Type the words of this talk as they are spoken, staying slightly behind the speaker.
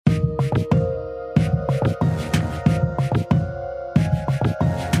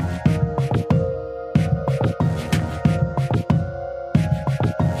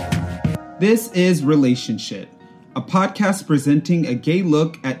This is Relationship, a podcast presenting a gay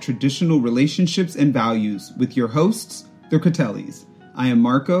look at traditional relationships and values with your hosts, the Cotellis. I am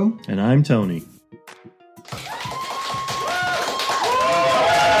Marco. And I'm Tony.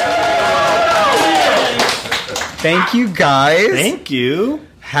 Thank you, guys. Thank you.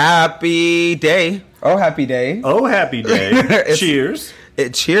 Happy day. Oh, happy day. Oh, happy day. Cheers.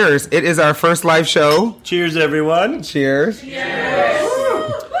 Cheers. It is our first live show. Cheers, everyone. Cheers. Cheers.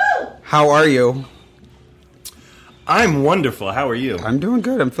 How are you? I'm wonderful. How are you? I'm doing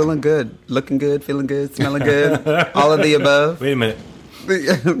good. I'm feeling good. Looking good, feeling good, smelling good. All of the above. Wait a minute.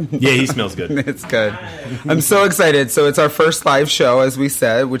 Yeah, he smells good. It's good. I'm so excited. So it's our first live show, as we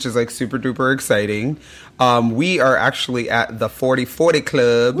said, which is like super duper exciting. We are actually at the 4040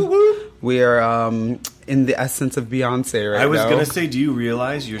 Club. Woo-hoo. We are in the essence of Beyonce right now. I was going to say, do you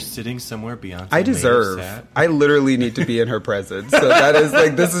realize you're sitting somewhere Beyonce I deserve. I literally need to be in her presence. So that is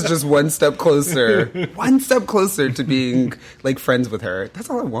like, this is just one step closer. One step closer to being like friends with her. That's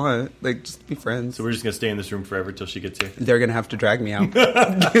all I want. Like, just be friends. So we're just going to stay in this room forever till she gets here? They're going to have to drag me out.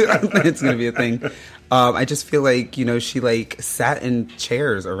 It's going to be a thing. I just feel like, you know, she like sat in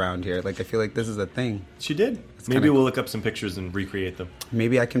chairs around here. Like, I feel like this is a thing. She did. Maybe we'll look up some pictures and recreate them.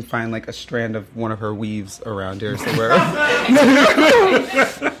 Maybe I can find like a strand of one of her weaves around here somewhere. I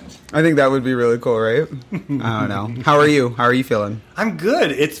think that would be really cool, right? I don't know. How are you? How are you feeling? I'm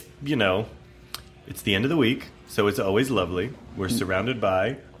good. It's, you know, it's the end of the week, so it's always lovely. We're surrounded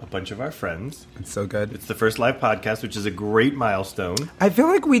by a bunch of our friends. It's so good. It's the first live podcast, which is a great milestone. I feel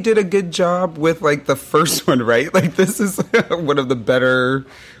like we did a good job with like the first one, right? Like this is one of the better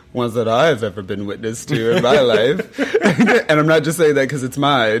ones that I've ever been witness to in my life. And I'm not just saying that because it's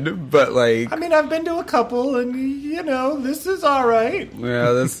mine, but like... I mean, I've been to a couple, and, you know, this is all right.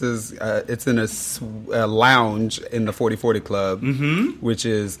 Yeah, this is... it's in a lounge in the 4040 Club, which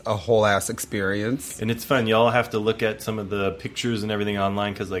is a whole-ass experience. And it's fun. Y'all have to look at some of the pictures and everything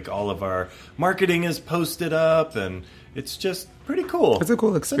online because, like, all of our marketing is posted up, and it's just pretty cool. It's a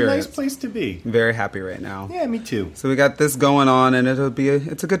cool experience. It's a nice place to be. I'm very happy right now. Yeah, me too. So we got this going on, and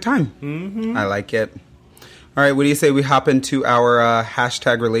it's a good time. Mm-hmm. I like it. All right, what do you say we hop into our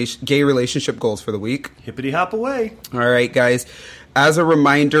hashtag gay relationship goals for the week? Hippity hop away. All right, guys. As a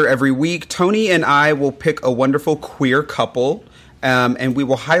reminder, every week, Tony and I will pick a wonderful queer couple, and we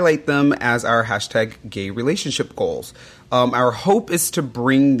will highlight them as our hashtag gay relationship goals. Our hope is to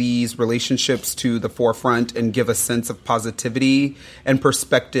bring these relationships to the forefront and give a sense of positivity and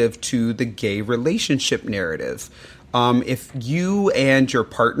perspective to the gay relationship narrative. If you and your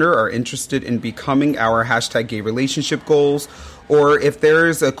partner are interested in becoming our hashtag gay relationship goals, or if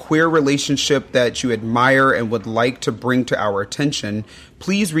there's a queer relationship that you admire and would like to bring to our attention,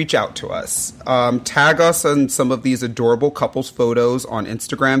 please reach out to us. Tag us on some of these adorable couples photos on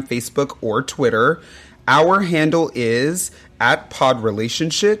Instagram, Facebook, or Twitter. Our handle is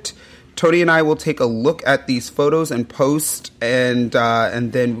 @podrelationship. Tony and I will take a look at these photos and post, and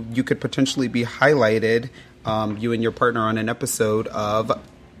then you could potentially be highlighted, you and your partner, on an episode of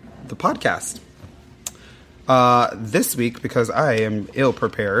the podcast. This week, because I am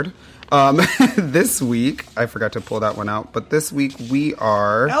ill-prepared, this week, I forgot to pull that one out, but this week we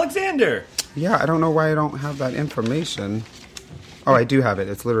are... Alexander! Yeah, I don't know why I don't have that information. Oh, I do have it.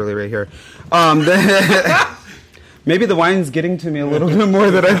 It's literally right here. Maybe the wine's getting to me a little bit more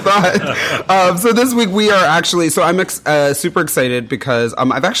than I thought. So this week we are actually... So I'm super excited because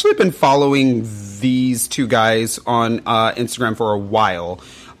I've actually been following these two guys on Instagram for a while.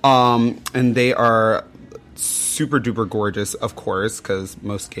 And they are super duper gorgeous, of course, because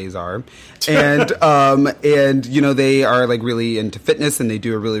most gays are. And you know, they are like really into fitness and they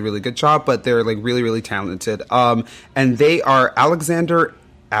do a really, really good job, but they're like really, really talented. And they are Alexander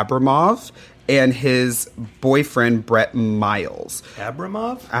Abramov and his boyfriend, Brett Miles.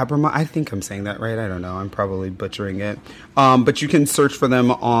 Abramov? I think I'm saying that right. I don't know. I'm probably butchering it. But you can search for them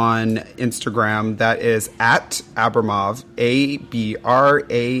on Instagram. That is @Abramov,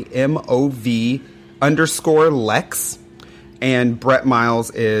 ABRAMOV_Lex. And Brett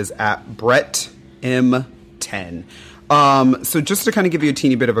Miles is @BrettM10. So just to kind of give you a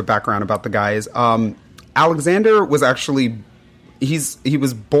teeny bit of a background about the guys, Alexander was actually... He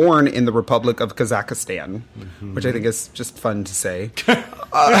was born in the Republic of Kazakhstan, which I think is just fun to say.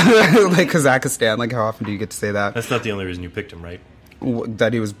 Like Kazakhstan, like how often do you get to say that? That's not the only reason you picked him, right?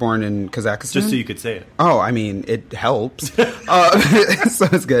 That he was born in Kazakhstan? Just so you could say it. Oh, I mean, it helps. So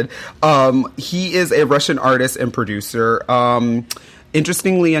it's good. He is a Russian artist and producer.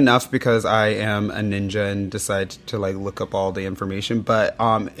 Interestingly enough, because I am a ninja and decide to like look up all the information, but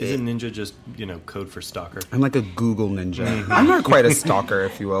Isn't ninja just code for stalker? I'm like a Google ninja. I'm not quite a stalker,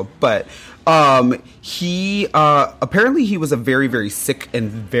 if you will, but he apparently he was a very, very sick and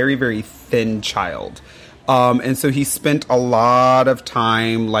very, very thin child. And so he spent a lot of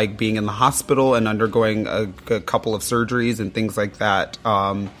time like being in the hospital and undergoing a couple of surgeries and things like that.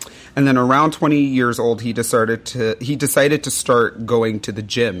 And then around 20 years old, he decided to start going to the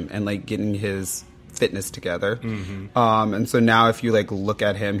gym and like getting his fitness together. And so now if you like look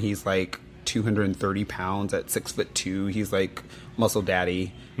at him, he's like 230 pounds at 6'2". He's like muscle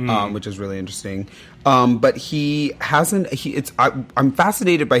daddy, which is really interesting. But I'm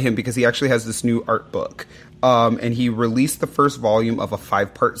fascinated by him because he actually has this new art book. And he released the first volume of a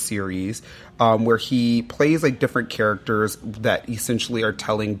 5-part series where he plays like different characters that essentially are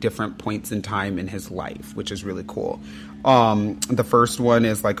telling different points in time in his life, which is really cool. The first one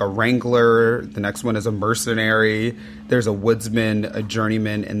is like a wrangler. The next one is a mercenary. There's a woodsman, a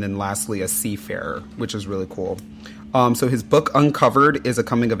journeyman, and then lastly a seafarer, which is really cool. So his book Uncovered is a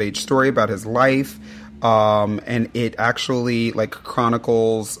coming of age story about his life. And it actually like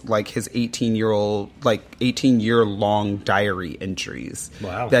chronicles like his 18-year long diary entries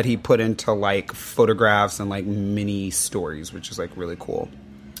that he put into like photographs and like mini stories, which is like really cool.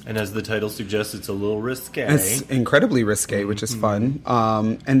 And as the title suggests, it's a little risque. It's incredibly risque, which is fun.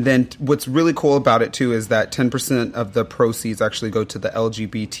 And then what's really cool about it, too, is that 10% of the proceeds actually go to the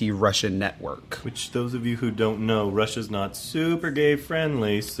LGBT Russian network. Which, those of you who don't know, Russia's not super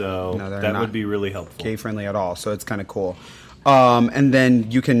gay-friendly, so that would be really helpful. Gay-friendly at all, so it's kind of cool. And then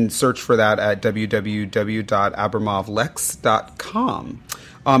you can search for that at www.abramovlex.com.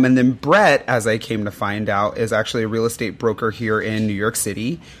 And then Brett, as I came to find out, is actually a real estate broker here in New York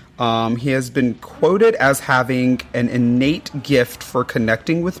City. He has been quoted as having an innate gift for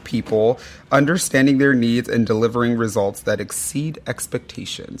connecting with people, understanding their needs, and delivering results that exceed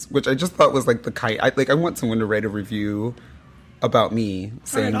expectations, which I just thought was like I want someone to write a review about me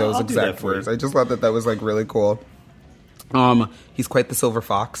saying those exact words. I just thought that was like really cool. He's quite the silver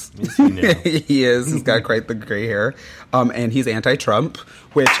fox. Is he now? He is. He's got quite the gray hair. And he's anti-Trump,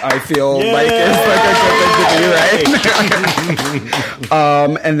 which I feel like is like a good thing to do,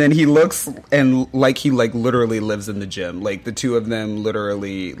 right? And then he looks and like he like literally lives in the gym. Like the two of them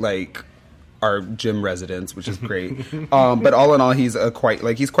literally like are gym residents, which is great. But all in all, he's quite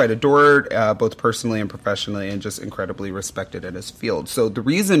adored, both personally and professionally, and just incredibly respected in his field. So the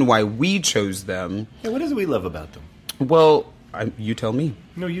reason why we chose them. Yeah, what is it we love about them? Well, you tell me.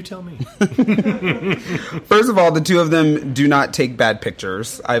 No, you tell me. First of all, the two of them do not take bad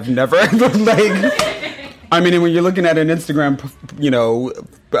pictures. I've never, when you're looking at an Instagram,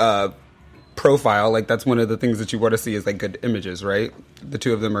 profile, like that's one of the things that you want to see is like good images, right? The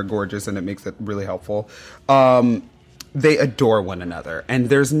two of them are gorgeous and it makes it really helpful. They adore one another. And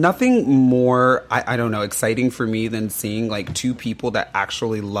there's nothing more, exciting for me than seeing like two people that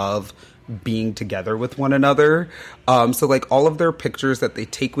actually love being together with one another. So like all of their pictures that they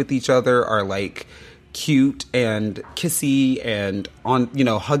take with each other are like cute and kissy and on,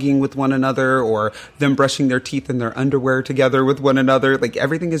 hugging with one another, or them brushing their teeth in their underwear together with one another. Like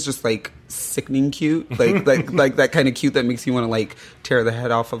everything is just like sickening cute. Like that kind of cute that makes you want to like tear the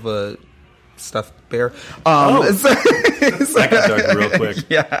head off of a stuffed bear. That got dark real quick.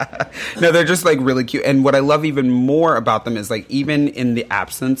 Yeah. No, they're just like really cute. And what I love even more about them is like even in the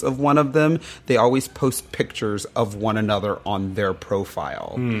absence of one of them, they always post pictures of one another on their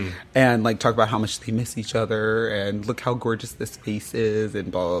profile and like talk about how much they miss each other and look how gorgeous this face is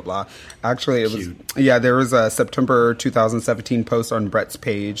and blah, blah, blah. Actually, there was a September 2017 post on Brett's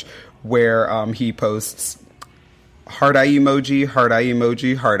page where he posts heart eye emoji, heart eye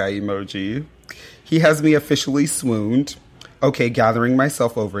emoji, heart eye emoji. He has me officially swooned. Okay, gathering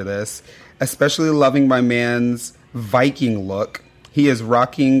myself over this. Especially loving my man's Viking look. He is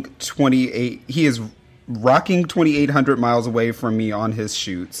rocking 2,800 miles away from me on his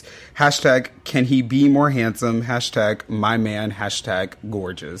shoots. Hashtag, can he be more handsome? Hashtag, my man. Hashtag,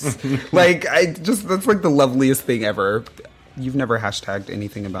 gorgeous. That's like the loveliest thing ever. You've never hashtagged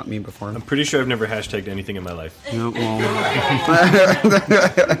anything about me before? I'm pretty sure I've never hashtagged anything in my life. No, well.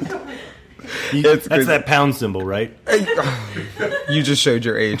 That's that pound symbol, right? You just showed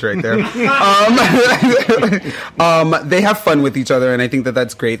your age right there. They have fun with each other, and I think that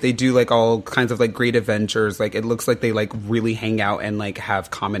that's great. They do like all kinds of like great adventures. Like it looks like they like really hang out and like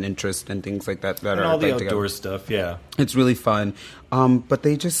have common interest and things like that. And all the outdoor stuff, yeah. It's really fun. But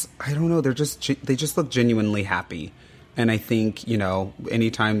they just, I don't know, they just look genuinely happy. And I think,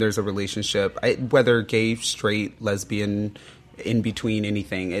 anytime there's a relationship, whether gay, straight, lesbian, in between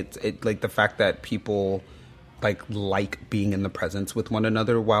anything. It like the fact that people like being in the presence with one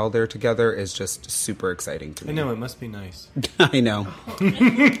another while they're together is just super exciting to me. I know, it must be nice. I know.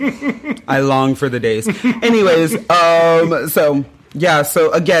 I long for the days. Anyways,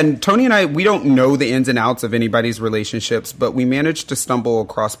 so again, Tony and I, we don't know the ins and outs of anybody's relationships, but we managed to stumble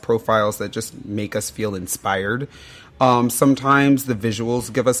across profiles that just make us feel inspired. Sometimes the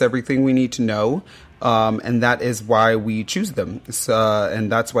visuals give us everything we need to know, and that is why we choose them.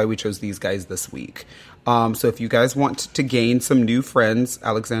 And that's why we chose these guys this week. So if you guys want to gain some new friends,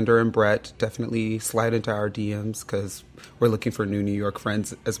 Alexander and Brett, definitely slide into our DMs because we're looking for new New York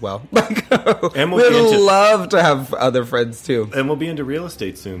friends as well. And we'd love to have other friends too. And we'll be into real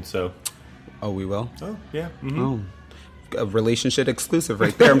estate soon, so. Oh, we will? Oh, yeah. Mm-hmm. Oh. A relationship exclusive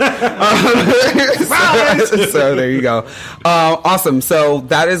right there. So there you go. Awesome. So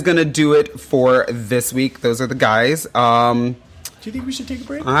that is going to do it for this week. Those are the guys. Do you think we should take a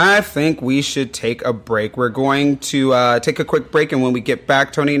break? I think we should take a break. We're going to take a quick break, and when we get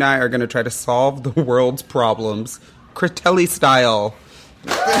back, Tony and I are going to try to solve the world's problems, Critelli style.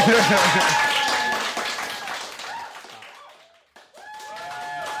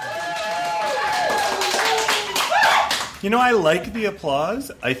 You know, I like the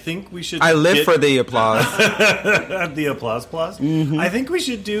applause. I think we should... I live for the applause. The applause. Mm-hmm. I think we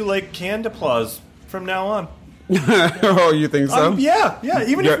should do, like, canned applause from now on. Oh, you think so? Yeah.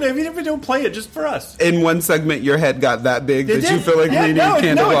 Even if we don't play it, just for us. In one segment, your head got that big that you feel like we need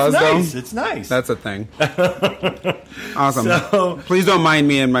canned applause, though? It's nice. That's a thing. Awesome. So, please don't mind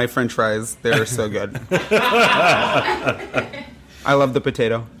me and my French fries. They're so good. I love the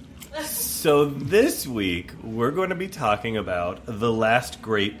potato. So this week, we're going to be talking about the last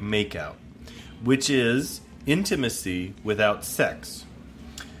great makeout, which is intimacy without sex.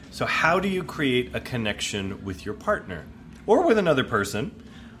 So how do you create a connection with your partner or with another person?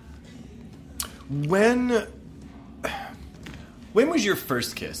 When was your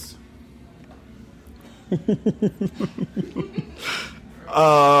first kiss? You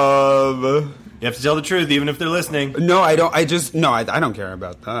have to tell the truth, even if they're listening. No, I don't. I don't care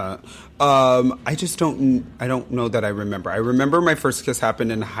about that. I don't know that I remember. I remember my first kiss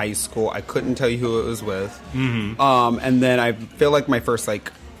happened in high school. I couldn't tell you who it was with. Mm-hmm. And then I feel like my first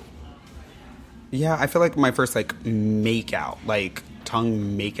make-out,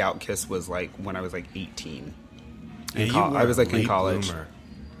 tongue make-out kiss was when I was 18. I was in college. Bloomer.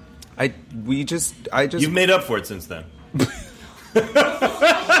 You've made up for it since then.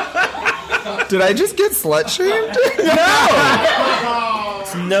 Did I just get slut-shamed? No!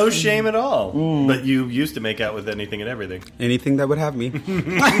 It's no shame at all. But you used to make out with anything and everything. Anything that would have me.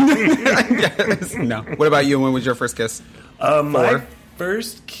 Yes. No. What about you? When was your first kiss? My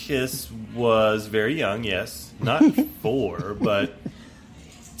first kiss was very young, yes. Not 4, but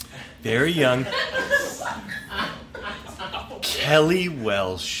very young. Kelly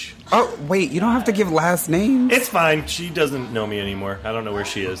Welsh. Oh, wait, you don't have to give last names. It's fine. She doesn't know me anymore. I don't know where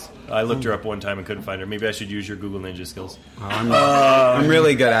she is. I looked her up one time and couldn't find her. Maybe I should use your Google Ninja skills. I'm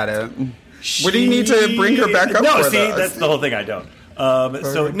really good at it. What do you need to bring her back up for? That's the whole thing. I don't.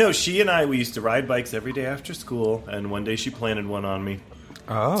 She and I, we used to ride bikes every day after school, and one day she planted one on me.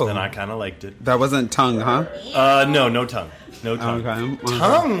 Oh. And I kind of liked it. That wasn't tongue, huh? No tongue. No tongue. Okay.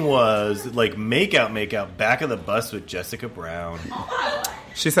 Tongue was make-out, back of the bus with Jessica Brown.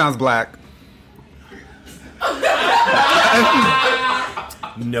 She sounds black.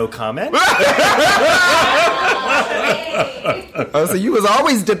 No comment. Oh, so you was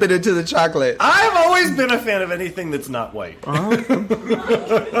always dipping into the chocolate. I've always been a fan of anything that's not white.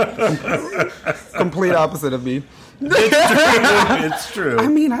 Complete opposite of me. It's true. I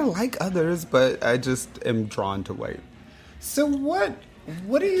mean, I like others, but I just am drawn to white. So what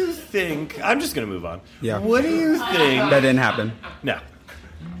do you think? I'm just going to move on. Yeah. What do you think? That didn't happen. No.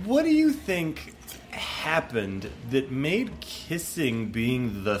 What do you think happened that made kissing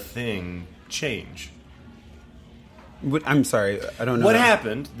being the thing change? I'm sorry, I don't know. What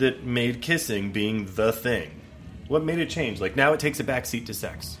happened that made kissing being the thing? What made it change? Now it takes a backseat to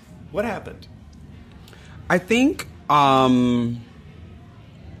sex. What happened? I think, I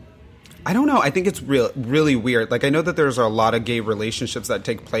don't know. I think it's really weird. I know that there's a lot of gay relationships that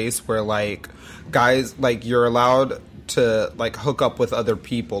take place where, guys, you're allowed to, hook up with other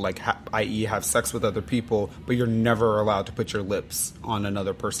people, i.e. have sex with other people, but you're never allowed to put your lips on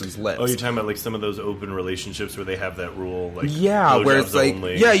another person's lips. Oh, you're talking about, some of those open relationships where they have that rule, yeah, where it's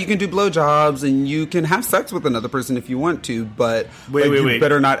only. Yeah, you can do blowjobs and you can have sex with another person if you want to, but you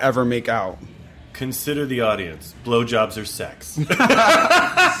better not ever make out. Consider the audience. Blowjobs are sex.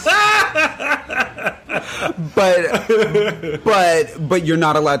 but you're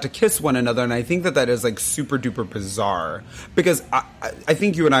not allowed to kiss one another, and I think that is like super duper bizarre, because I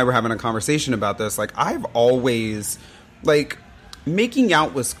think you and I were having a conversation about this. Like, I've always, like, making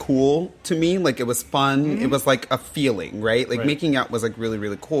out was cool to me. Like, it was fun. Mm-hmm. It was like a feeling, right? Like, making out was like really,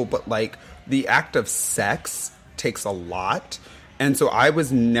 really cool, but like the act of sex takes a lot. And so I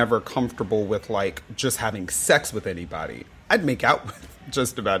was never comfortable with like just having sex with anybody. I'd make out with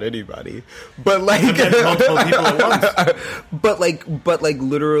just about anybody, but like multiple people at once. but like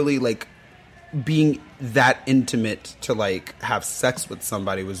literally like being that intimate to like have sex with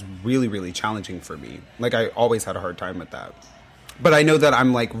somebody was really, really challenging for me. Like, I always had a hard time with that. But I know that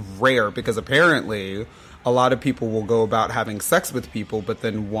I'm like rare, because apparently a lot of people will go about having sex with people, but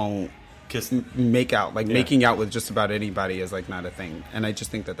then won't make out. Like, making out with just about anybody is like not a thing. And I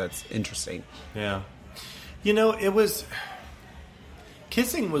just think that that's interesting. Yeah.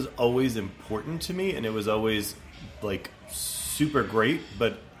 Kissing was always important to me, and it was always like super great,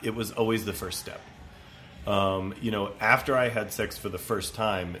 but it was always the first step. After I had sex for the first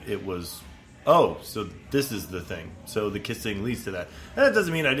time, it was, oh, so this is the thing. So the kissing leads to that. And that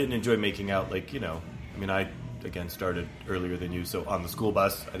doesn't mean I didn't enjoy making out. Like, I, again, started earlier than you. So on the school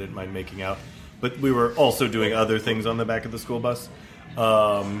bus, I didn't mind making out. But we were also doing other things on the back of the school bus.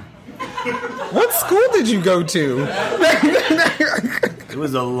 What school did you go to? It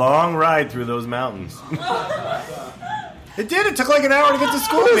was a long ride through those mountains. It did. It took like an hour to get to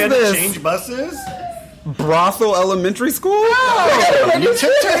school. We had to change buses. Brothel Elementary School? No!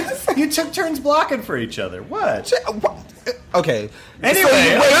 You took turns blocking for each other. What? Okay.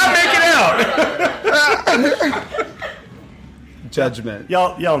 Anyway, we're not making out. Judgment.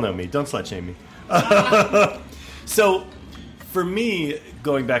 Y'all know me. Don't slut shame me. So, for me,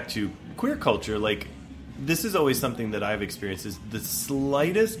 going back to queer culture, like, this is always something that I've experienced, is the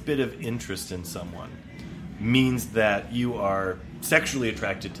slightest bit of interest in someone means that you are sexually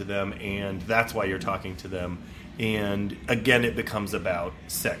attracted to them, and that's why you're talking to them. And again, it becomes about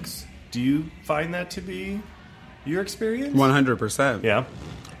sex. Do you find that to be your experience? 100%. Yeah.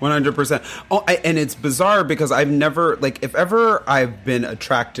 100%. Oh, and it's bizarre because I've never, like, if ever I've been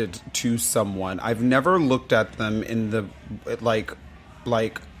attracted to someone, I've never looked at them in the, like,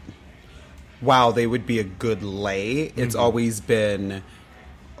 wow, they would be a good lay. It's always been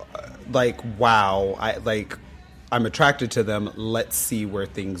like, wow, I'm attracted to them. Let's see where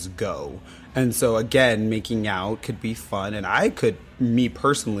things go. And so again, making out could be fun, and I could, me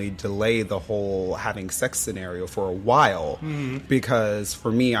personally, delay the whole having sex scenario for a while, because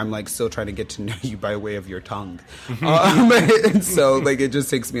for me, I'm like still trying to get to know you by way of your tongue. And so like it just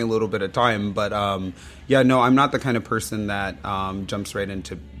takes me a little bit of time. But yeah, no, I'm not the kind of person that jumps right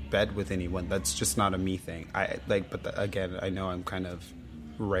into bed with anyone. That's just not a me thing. Again, I know I'm kind of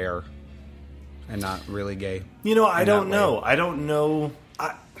rare and not really gay. I don't know.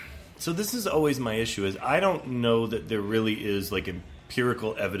 So this is always my issue, is I don't know that there really is like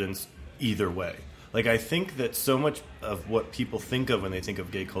empirical evidence either way. Like, I think that so much of what people think of when they think of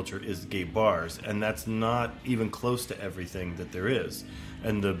gay culture is gay bars, and that's not even close to everything that there is.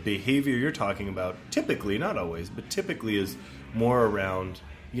 And the behavior you're talking about, typically, not always, but typically is more around,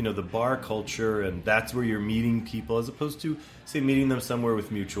 the bar culture, and that's where you're meeting people, as opposed to, say, meeting them somewhere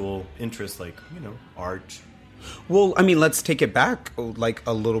with mutual interests, like, art. Well, I mean, let's take it back like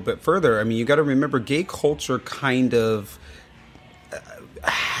a little bit further. I mean, you got to remember, gay culture kind of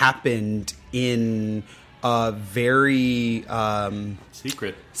happened in very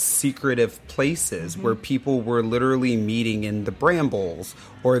secretive places where people were literally meeting in the brambles,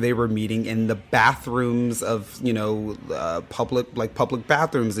 or they were meeting in the bathrooms of public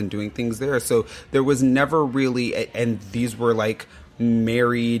bathrooms and doing things there. So there was never really, and these were like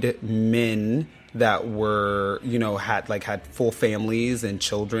married men that were, had full families and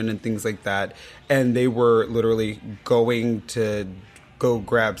children and things like that. And they were literally going to go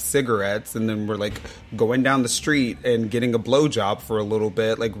grab cigarettes, and then we're like going down the street and getting a blowjob for a little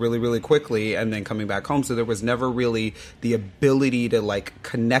bit, like really, really quickly, and then coming back home. So there was never really the ability to like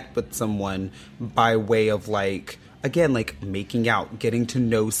connect with someone by way of like, again, like making out, getting to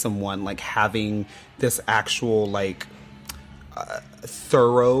know someone, like having this actual like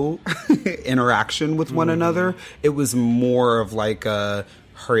thorough interaction with one another. It was more of like a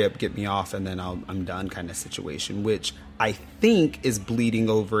hurry up, get me off, and then I'm done kind of situation, which I think is bleeding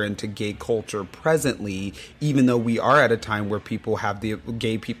over into gay culture presently, even though we are at a time where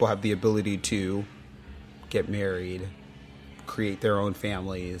gay people have the ability to get married, create their own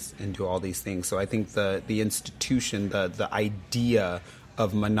families, and do all these things. So I think the institution, the idea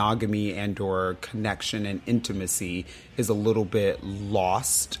of monogamy and or connection and intimacy is a little bit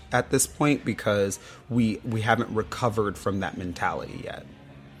lost at this point because we haven't recovered from that mentality yet.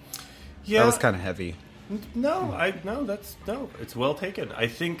 Yeah, that was kind of heavy. No, it's well taken. I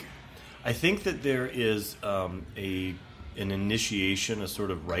think that there is an initiation, a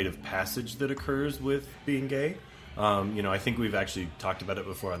sort of rite of passage that occurs with being gay. I think we've actually talked about it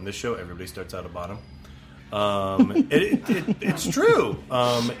before on this show. Everybody starts out at bottom. It's true.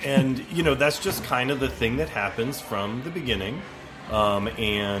 And that's just kind of the thing that happens from the beginning.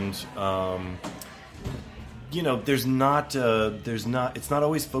 There's not, it's not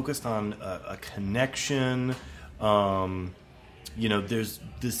always focused on a connection. The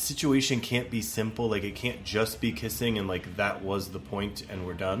situation can't be simple. Like, it can't just be kissing and like that was the point and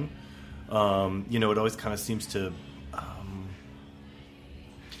we're done. It always kind of seems to,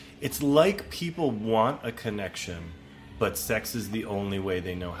 it's like people want a connection, but sex is the only way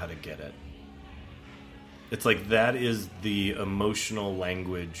they know how to get it. It's like that is the emotional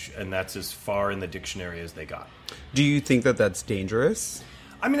language, and that's as far in the dictionary as they got. Do you think that that's dangerous?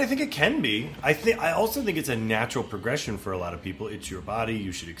 I mean, I think it can be. I also think it's a natural progression for a lot of people. It's your body.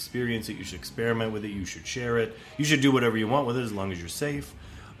 You should experience it. You should experiment with it. You should share it. You should do whatever you want with it as long as you're safe.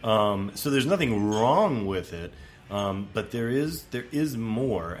 So there's nothing wrong with it. But there is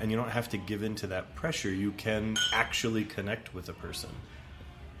more, and you don't have to give in to that pressure. You can actually connect with a person.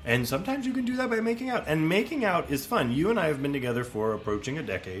 And sometimes you can do that by making out. And making out is fun. You and I have been together for approaching a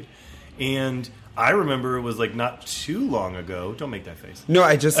decade. And I remember it was like not too long ago. Don't make that face. No,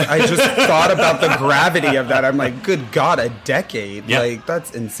 I just thought about the gravity of that. I'm like, good God, a decade. Yeah. Like,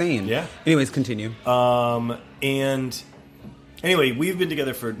 that's insane. Yeah. Anyways, continue. And anyway, we've been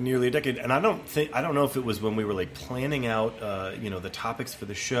together for nearly a decade, and I don't know if it was when we were like planning out, the topics for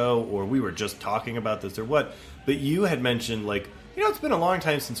the show, or we were just talking about this or what. But you had mentioned like, it's been a long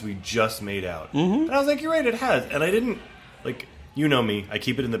time since we just made out, and I was like, you're right, it has. And I didn't like, me, I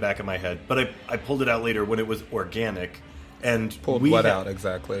keep it in the back of my head, but I pulled it out later when it was organic, and pulled what out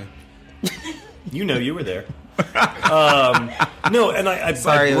exactly? You were there. No, and I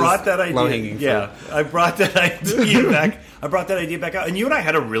brought that idea. Yeah, I brought that idea back. I brought that idea back out, and you and I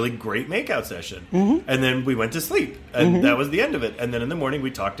had a really great makeout session, and then we went to sleep, and that was the end of it. And then in the morning, we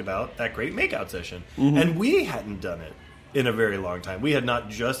talked about that great makeout session, and we hadn't done it in a very long time. We had not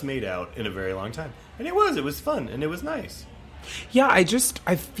just made out in a very long time, and it was fun, and it was nice. Yeah, I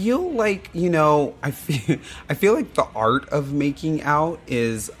feel like, I feel like the art of making out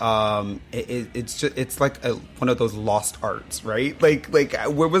is, it's like one of those lost arts, right? Like,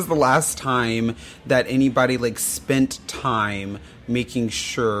 where was the last time that anybody like spent time making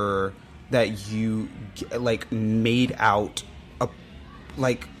sure that you like made out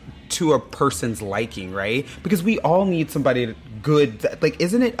to a person's liking, right? Because we all need somebody good. Like,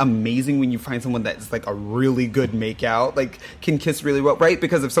 isn't it amazing when you find someone that's like a really good makeout, like can kiss really well, right?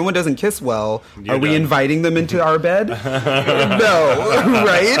 Because if someone doesn't kiss well, are we inviting them into our bed? No,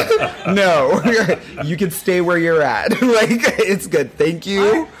 right? No, you can stay where you're at. Like, it's good. Thank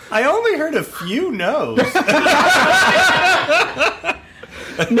you. I only heard a few no's.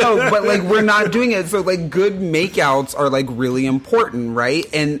 No, but like we're not doing it. So like good makeouts are like really important, right?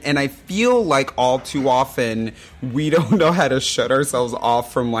 And I feel like all too often we don't know how to shut ourselves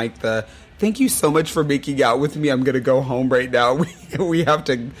off from like the thank you so much for making out with me. I'm gonna go home right now. We have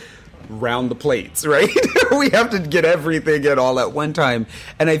to round the plates, right? We have to get everything in all at one time.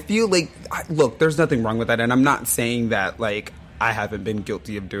 And I feel like, look, there's nothing wrong with that. And I'm not saying that like I haven't been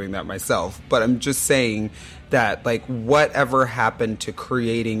guilty of doing that myself, but I'm just saying that like whatever happened to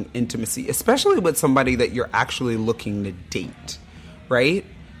creating intimacy, especially with somebody that you're actually looking to date, right?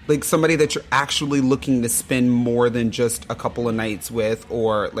 Like somebody that you're actually looking to spend more than just a couple of nights with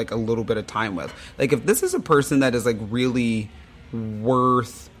or like a little bit of time with. Like if this is a person that is like really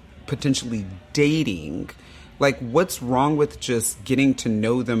worth potentially dating, like what's wrong with just getting to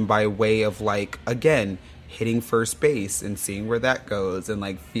know them by way of like, again, hitting first base and seeing where that goes and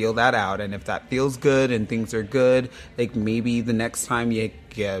like feel that out. And if that feels good and things are good, like maybe the next time you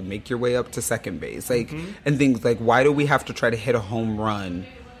make your way up to second base, like, and things like, why do we have to try to hit a home run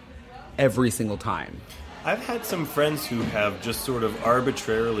every single time? I've had some friends who have just sort of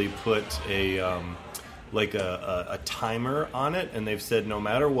arbitrarily put a timer on it, and they've said no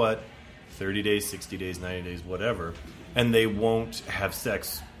matter what, 30 days, 60 days, 90 days, whatever, and they won't have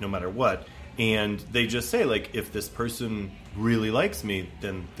sex no matter what. And they just say, like, if this person really likes me,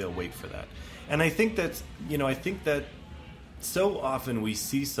 then they'll wait for that. And I think that's, I think that so often we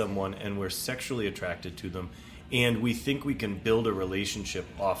see someone and we're sexually attracted to them, and we think we can build a relationship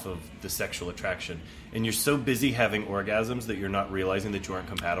off of the sexual attraction. And you're so busy having orgasms that you're not realizing that you aren't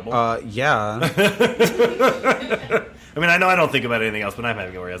compatible. Yeah. I mean, I know I don't think about anything else when I'm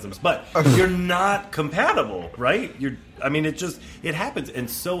having orgasms, but you're not compatible, right? It happens. And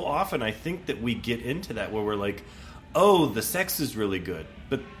so often I think that we get into that where we're like, oh, the sex is really good.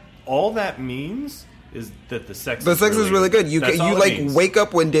 But all that means is that the sex is really good. You wake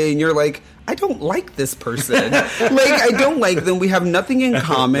up one day and you're like, I don't like this person. I don't like them. We have nothing in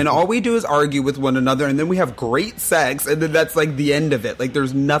common. All we do is argue with one another, and then we have great sex, and then that's the end of it.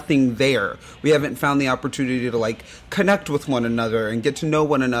 There's nothing there. We haven't found the opportunity to connect with one another and get to know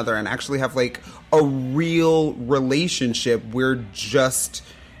one another and actually have a real relationship. We're just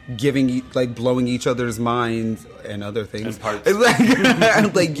giving blowing each other's minds and other things and parts.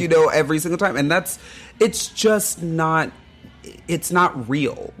 Every single time, and it's not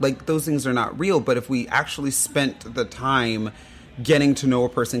real. Those things are not real. But if we actually spent the time getting to know a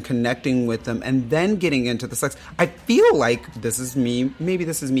person, connecting with them, and then getting into the sex, I feel like maybe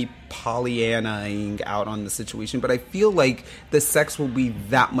this is me Pollyannaing out on the situation, but I feel like the sex will be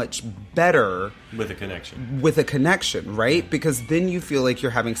that much better with a connection, right? Because then you feel like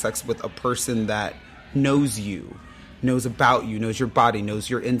you're having sex with a person that knows you, knows about you, knows your body, knows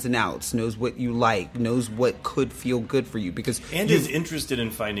your ins and outs, knows what you like, knows what could feel good for you, is interested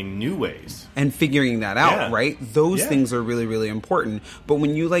in finding new ways and figuring that out, right? Those things are really, really important. But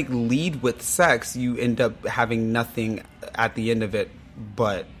when you lead with sex, you end up having nothing at the end of it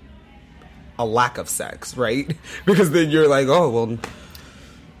but a lack of sex, right? Because then you're like, oh, well,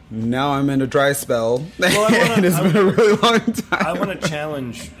 now I'm in a dry spell, and it's been a really long time. I want to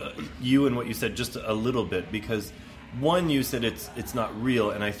challenge you and what you said just a little bit, because one, you said it's not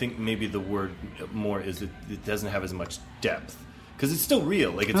real, and I think maybe the word more is it doesn't have as much depth, because it's still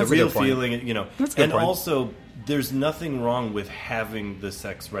real. It's That's a real good point. feeling, That's a good and point. Also, there's nothing wrong with having the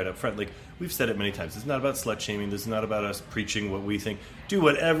sex right up front. We've said it many times. It's not about slut shaming. This is not about us preaching what we think. Do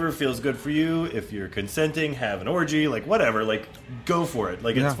whatever feels good for you. If you're consenting, have an orgy. Whatever. Go for it.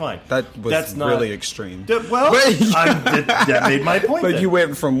 It's fine. That's not really extreme. That made my point. But you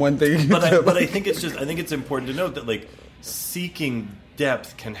went from one thing. But I think it's important to note that seeking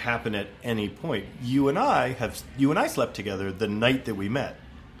depth can happen at any point. You and I slept together the night that we met.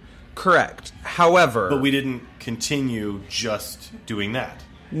 Correct. However, but we didn't continue just doing that.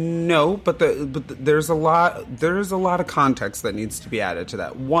 No, but there's a lot of context that needs to be added to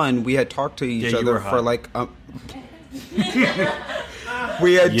that. One, we had talked to each other for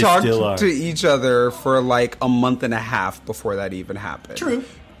we had talked to each other for a month and a half before that even happened. True.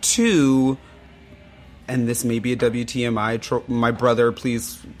 Two, and this may be a WTMI. My brother,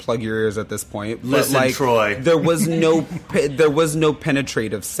 please plug your ears at this point. Listen, Troy. There was no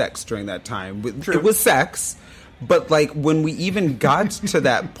penetrative sex during that time. True. It was sex. But when we even got to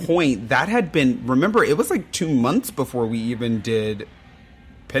that point, that had been, remember, it was 2 months before we even did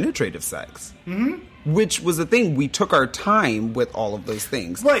penetrative sex. Mm-hmm. Which was the thing. We took our time with all of those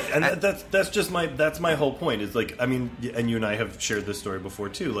things. Right, and that's my whole point. Is and you and I have shared this story before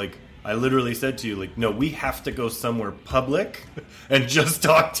too. I literally said to you, no, we have to go somewhere public and just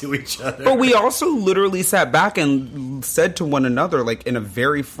talk to each other. But we also literally sat back and said to one another, in a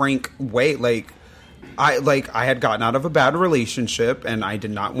very frank way, I had gotten out of a bad relationship, and I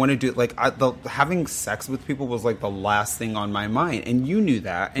did not want to do it. Having sex with people was the last thing on my mind, and you knew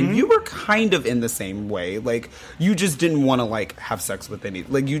that, and you were kind of in the same way. You just didn't want to have sex with any.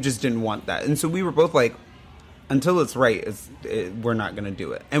 You just didn't want that, and so we were both until it's right, we're not going to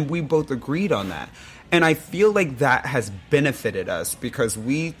do it, and we both agreed on that. And I feel that has benefited us because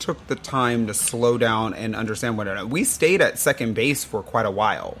we took the time to slow down and understand what it is. We stayed at second base for quite a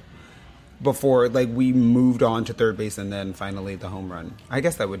while before we moved on to third base and then finally the home run. I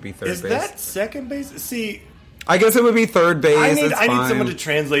guess that would be third base. Is that second base? See, I guess it would be third base. I need someone to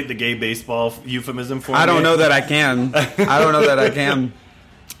translate the gay baseball euphemism for me. I don't know that I can.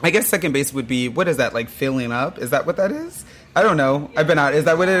 I guess second base would be, what is that, filling up? Is that what that is? I don't know. I've been out. Is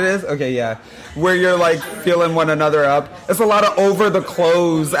that what it is? Okay, yeah. Where you're filling one another up. It's a lot of over the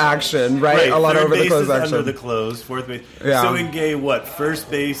clothes action, right? A lot of over the clothes action. Under the clothes. Fourth base. Yeah. So in gay, what?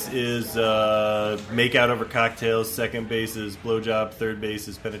 First base is make out over cocktails. Second base is blowjob. Third base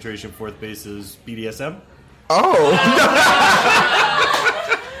is penetration. Fourth base is BDSM. Oh.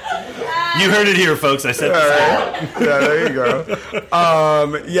 You heard it here, folks. I said this. Yeah, there you go.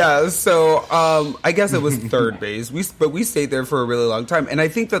 So I guess it was third base. But we stayed there for a really long time. And I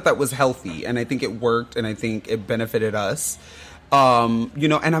think that was healthy. And I think it worked. And I think it benefited us. And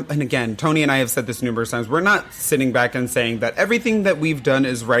again, Tony and I have said this numerous times. We're not sitting back and saying that everything that we've done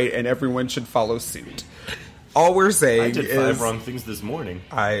is right and everyone should follow suit. All we're saying I did is 5 wrong things this morning.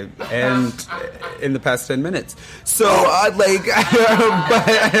 and in the past 10 minutes. So like,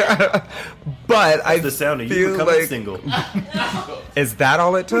 but I The sound of you feel becoming like, single. is that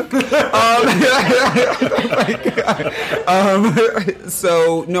all it took?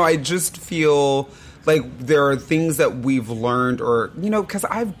 So no, I just feel like there are things that we've learned, or because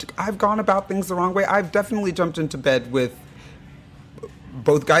I've gone about things the wrong way. I've definitely jumped into bed with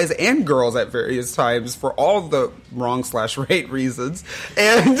both guys and girls at various times for all the wrong/right reasons,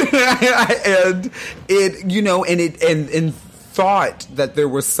 and and thought that there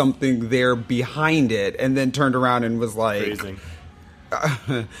was something there behind it, and then turned around and was like. Phrasing.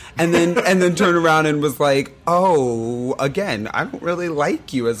 And then turned around and was like, oh, again, I don't really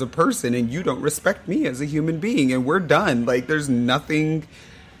like you as a person, and you don't respect me as a human being, and we're done. Like, there's nothing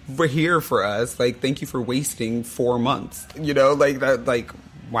here for us. Like, thank you for wasting 4 months. Like that. Like,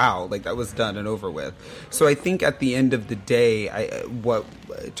 wow, like that was done and over with. So I think at the end of the day,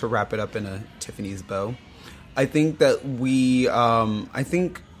 to wrap it up in a Tiffany's bow, I think that I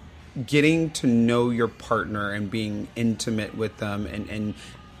think getting to know your partner and being intimate with them and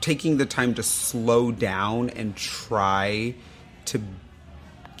taking the time to slow down and try to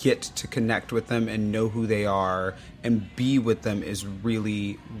get to connect with them and know who they are and be with them is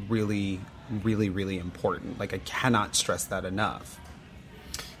really, really, really, really important. Like, I cannot stress that enough.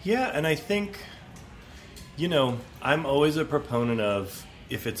 Yeah, and I think, I'm always a proponent of,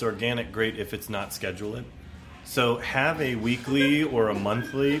 if it's organic, great. If it's not, schedule it. So have a weekly or a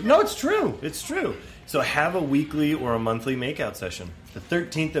monthly... No, it's true. It's true. So have a weekly or a monthly makeout session. The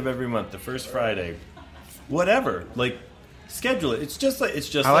 13th of every month, the first Friday, whatever. Like, schedule it. It's just like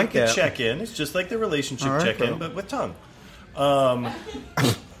the check-in. It's just like the relationship check-in, but with tongue.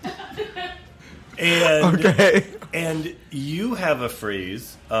 And you have a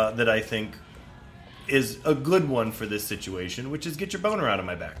phrase that I think is a good one for this situation, which is get your boner out of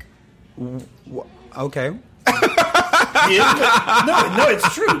my back. Okay. No,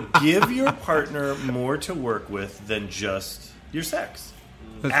 it's true. Give your partner more to work with than just your sex.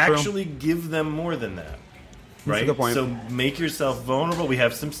 That's Actually true. give them more than that. Right? That's a good point. So make yourself vulnerable. We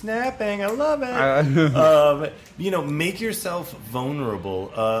have some snapping. I love it. Make yourself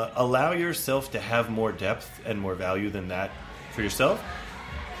vulnerable. Allow yourself to have more depth and more value than that for yourself.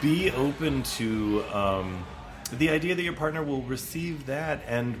 Be open to the idea that your partner will receive that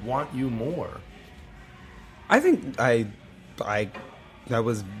and want you more. I think that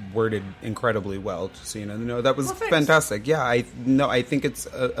was worded incredibly well. Just so you know, that was fantastic. Yeah, I think it's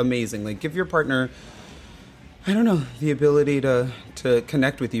amazing. Like, give your partner, I don't know, the ability to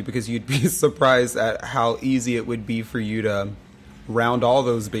connect with you, because you'd be surprised at how easy it would be for you to round all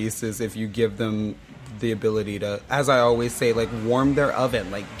those bases if you give them the ability to, as I always say, like, warm their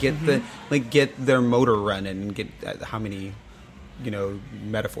oven, like get get their motor running, and get how many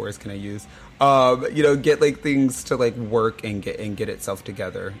metaphors can I use? Get like things to like work and get itself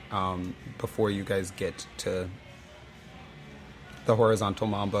together before you guys get to the horizontal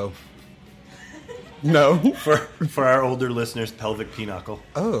mambo. No, for our older listeners, pelvic pinochle.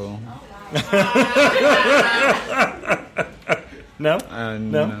 Oh. No?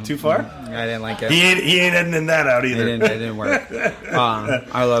 No? Too far? I didn't like it. He ain't editing that out either. It didn't work.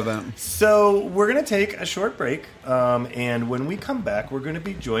 I love it. So we're going to take a short break, and when we come back, we're going to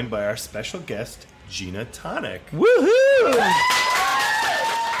be joined by our special guest, Gina Tonic. Woohoo!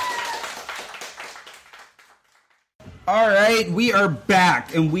 All right, we are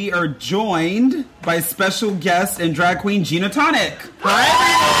back, and we are joined by special guest and drag queen Gina Tonic.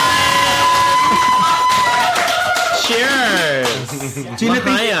 Hi, Cheers. Gina,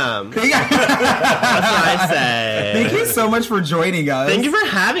 That's what I say. Thank you so much for joining us. Thank you for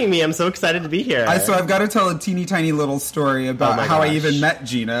having me. I'm so excited to be here. So I've got to tell a teeny tiny little story about how I even met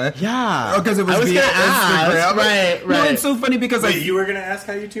Gina. Yeah. Because it was via Instagram. Right. No, it's so funny because you were going to ask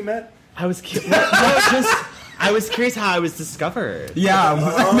how you two met? I was curious. I was curious how I was discovered. Yeah.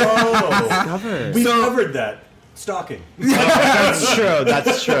 Discovered. We covered that. Stalking. That's true.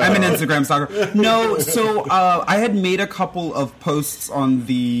 I'm an Instagram stalker. No, so I had made a couple of posts on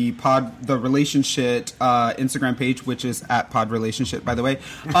the relationship Instagram page, which is at Pod Relationship, by the way.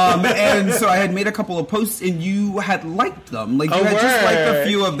 And so I had made a couple of posts, and you had liked them. Like, you had just liked a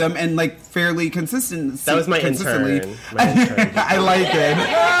few of them, and like fairly consistently. That was my intern. I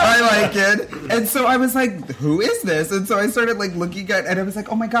like it. And so I was like, who is this? And so I started like looking at, and I was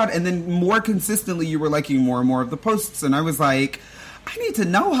like, oh my God. And then more consistently, you were liking more and more of the posts, and I was like, I need to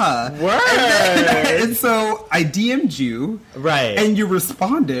know her. And so I DM'd you, right? And you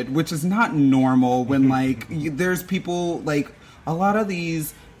responded, which is not normal when like there's people like a lot of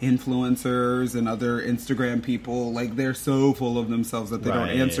these influencers and other Instagram people, like, they're so full of themselves that they don't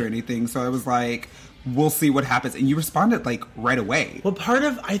answer anything. So I was like, we'll see what happens. And you responded, like, right away. Well, part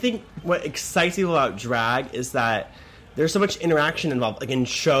of, I think, what excites people about drag is that there's so much interaction involved, like, in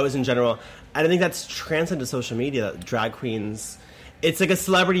shows in general. And I think that's transcended to social media, that drag queens... It's like a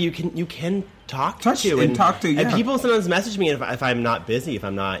celebrity you can talk to. Yeah. And people sometimes message me if I'm not busy, if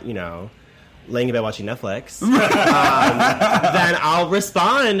I'm not, laying in bed watching Netflix, then I'll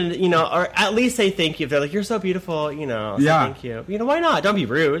respond, or at least say thank you. If they're like, you're so beautiful, I'll say thank you. Why not? Don't be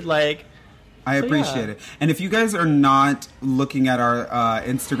rude. Like, I appreciate it. And if you guys are not looking at our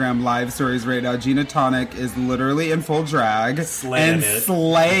Instagram live stories right now, Gina Tonic is literally in full drag slaying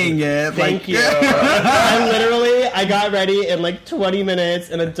it. Thank you. I got ready in like 20 minutes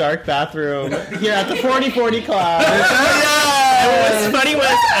in a dark bathroom here at the 4040 Club. And what's funny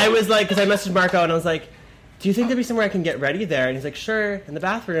was, I was like, because I messaged Marco and I was like, do you think there'd be somewhere I can get ready there? And he's like, sure, in the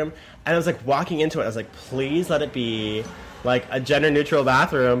bathroom. And I was like, walking into it, I was like, please let it be like a gender-neutral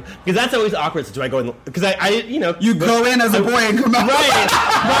bathroom, because that's always awkward. So do I go in? Because I you go in as a boy and come out. Right.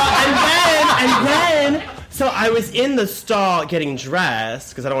 Well, and then, so I was in the stall getting dressed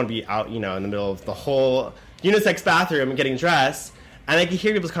because I don't want to be out, in the middle of the whole unisex bathroom and getting dressed, and I could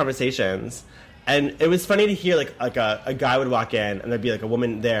hear people's conversations. And it was funny to hear, like a guy would walk in, and there'd be, like, a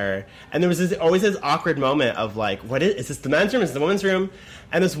woman there. And there was always this awkward moment of, like, is this the men's room? Is this the women's room?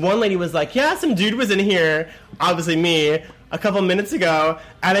 And this one lady was like, yeah, some dude was in here, obviously me, a couple minutes ago,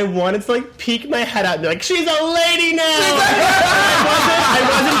 and I wanted to, like, peek my head out and be like, she's a lady now!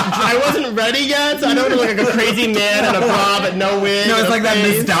 I wasn't ready yet, so I don't look like a crazy man in a bra, but no wig. No, it's like that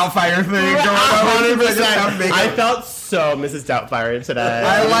Miss Doubtfire thing. 100%. I felt so Mrs. Doubtfire today.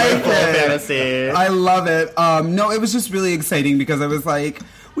 I like it. Fantasy. I love it. No, it was just really exciting because I was like,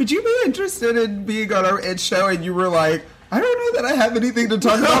 would you be interested in being on our It show? And you were like, I don't know that I have anything to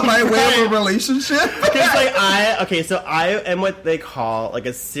talk about my way of a relationship. Because, like, I am what they call, like,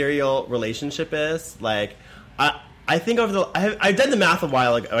 a serial relationshipist. Like, I think I did the math a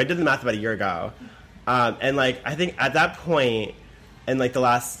while ago. I did the math about a year ago. And, like, I think at that point, in, like, the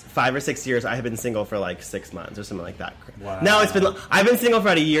last 5 or 6 years, I have been single for, like, 6 months or something like that. Wow. Now I've been single for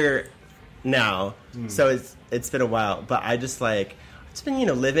about a year now. So it's been a while. But I just, like... It's been,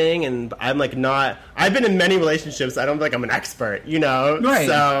 living, and I'm, like, not... I've been in many relationships. I don't feel like I'm an expert, Right.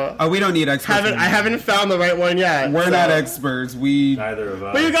 So... Oh, we don't need experts. I haven't found the right one yet. We're not experts. Neither of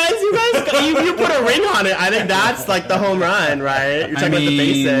us. But you guys, you put a ring on it. I think that's, like, the home run, right? You're talking about the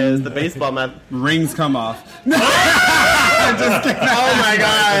bases, the baseball map. Rings come off. I'm just kidding. Oh, my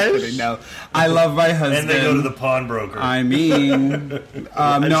gosh. No. I love my husband. And they go to the pawnbroker. I mean...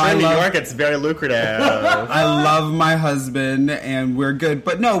 I'm sure in New York it's very lucrative. I love my husband, and we're good.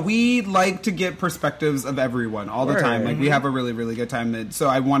 But no, we like to get perspectives of everyone all the time. Like, we have a really, really good time. So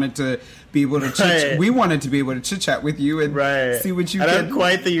I wanted to be able to we wanted to be able to chit-chat with you and see what you and can... I have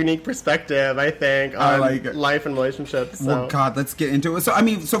quite the unique perspective, I think, on life and relationships. So. Well, God, let's get into it.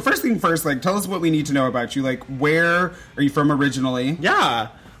 So first thing first, like, tell us what we need to know about you. Like, where are you from originally? Yeah.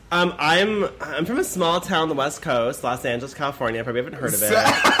 I'm from a small town on the West Coast, Los Angeles, California. Probably haven't heard of it.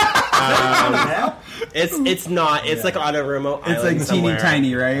 It's not. It's like on a remote island. It's like somewhere. teeny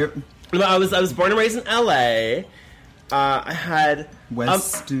tiny, right? I was born and raised in LA. I had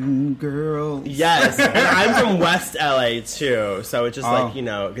Western girls. Yes, and I'm from West LA too. So it's just like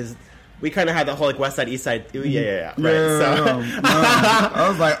because we kind of had the whole like West Side, East Side. Yeah. Right. So I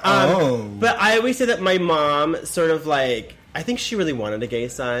was like, but I always say that my mom sort of like. I think she really wanted a gay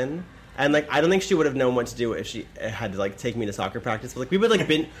son, and like I don't think she would have known what to do if she had to like take me to soccer practice. But like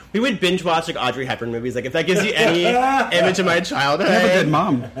we would binge watch like Audrey Hepburn movies. Like if that gives you any image of my childhood, you have a good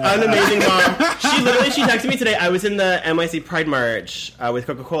mom, an amazing mom. She texted me today. I was in the NYC Pride March with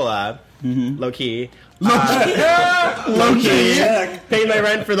Coca-Cola, low key. Low key, paid my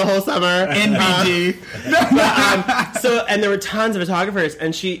rent for the whole summer. NBD. And there were tons of photographers,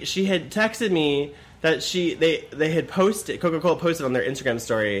 and she had texted me. That they had posted, Coca-Cola posted on their Instagram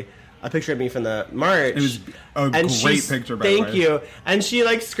story a picture of me from the march. It was a great picture, by the way. Thank you. And she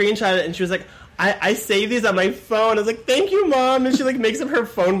like screenshotted it and she was like, I saved these on my phone. I was like, thank you, Mom. And she like makes up her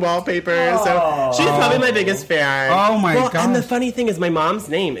phone wallpaper. Aww. So she's probably my biggest fan. Oh my god. And the funny thing is my mom's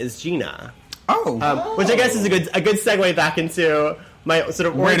name is Gina. Which I guess is a good segue back into my sort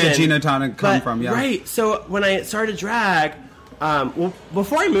of origin. Where did Gina Tonic come from? Yeah. Right. So when I started drag,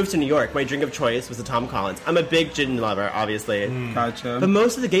 before I moved to New York, my drink of choice was a Tom Collins. I'm a big gin lover, obviously. Gotcha. But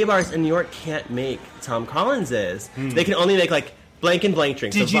most of the gay bars in New York can't make Tom Collinses. They can only make, like, blank and blank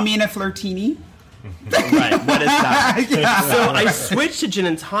drinks. Did you mean a flirtini? Right, what is that? Yeah. So I switched to gin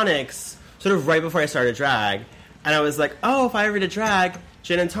and tonics sort of right before I started drag. And I was like, oh, if I ever did drag,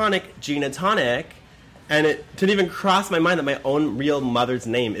 gin and tonic, Gina Tonic. And it didn't even cross my mind that my own real mother's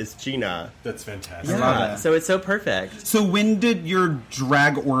name is Gina. That's fantastic. I love it. So it's so perfect. So when did your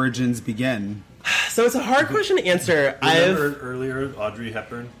drag origins begin? So it's a hard question to answer. Remember earlier Audrey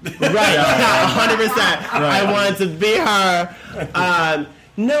Hepburn? Right, 100%. I wanted to be her.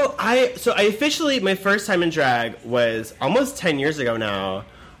 No, I officially, my first time in drag was almost 10 years ago now.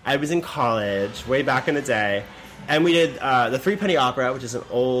 I was in college, way back in the day, and we did the Three Penny Opera, which is an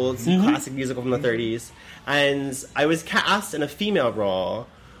old classic musical from the 30s, and I was cast in a female role,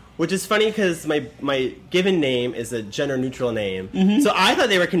 which is funny because my given name is a gender-neutral name. So I thought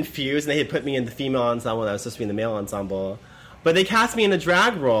they were confused, and they had put me in the female ensemble, and I was supposed to be in the male ensemble. But they cast me in a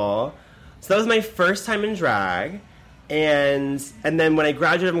drag role, so that was my first time in drag. And then when I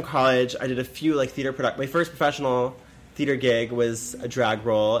graduated from college, I did a few like theater productions. My first professional theater gig was a drag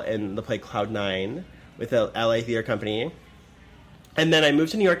role in the play Cloud9 with the LA Theater Company. And then I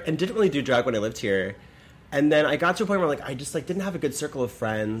moved to New York and didn't really do drag when I lived here. And then I got to a point where like I just like didn't have a good circle of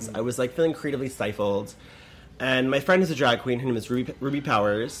friends. I was like feeling creatively stifled. And my friend is a drag queen. Her name is Ruby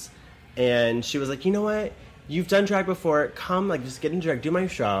Powers. And she was like, you know what? You've done drag before. Come, like, just get in drag, do my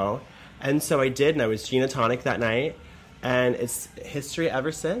show. And so I did, and I was Gina Tonic that night. And it's history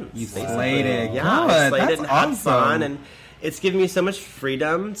ever since. You slayed it. Yeah, Good. I slayed That's it and had awesome. fun. And it's given me so much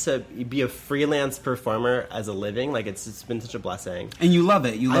freedom to be a freelance performer as a living. Like, it's been such a blessing. And you love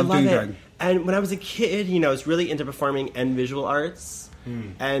it. You love doing drag. And when I was a kid, you know, I was really into performing and visual arts.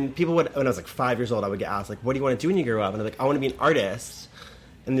 And people would, when I was like 5 years old, I would get asked, like, what do you want to do when you grow up? And I'm like, I want to be an artist.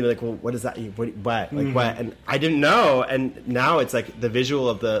 And they'd be like, well, what is that? What? Like, what? And I didn't know. And now it's like the visual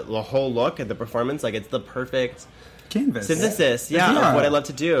of the whole look and the performance. Like, it's the perfect Canvas. synthesis, of what I love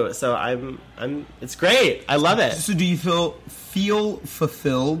to do. So it's great. I love it. So do you feel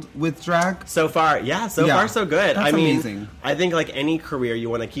fulfilled with drag? So far, so far so good. That's amazing. I think like any career, you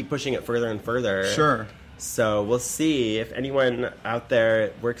want to keep pushing it further and further. Sure. So we'll see if anyone out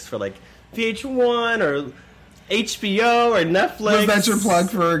there works for like VH1 or HBO or Netflix. Was that your plug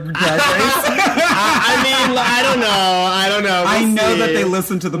for Drag Race? I mean, I don't know. I know that they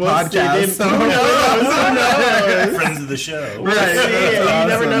listen to the podcast. So. Who knows? Friends of the show. Right. You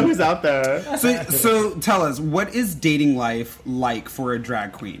never know who's out there. So tell us, what is dating life like for a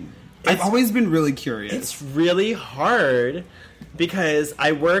drag queen? I've always been really curious. It's really hard because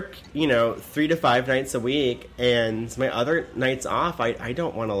I work, 3 to 5 nights a week, and my other nights off, I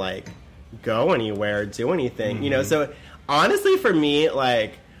don't want to like go anywhere, do anything, So honestly, for me,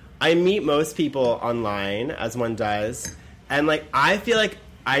 like I meet most people online, as one does, and like I feel like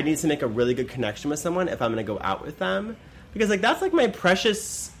I need to make a really good connection with someone if I'm going to go out with them, because like that's like my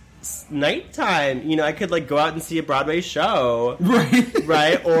precious nighttime. I could like go out and see a Broadway show,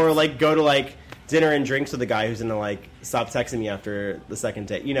 right, or like go to like dinner and drinks with a guy who's gonna like stop texting me after the second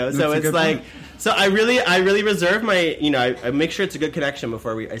date, so it's like point. So I really reserve my I make sure it's a good connection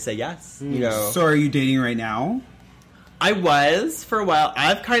before I say yes. So are you dating right now? I was for a while.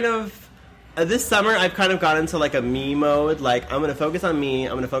 I've kind of this summer I've kind of got into like a me mode. Like I'm gonna focus on me.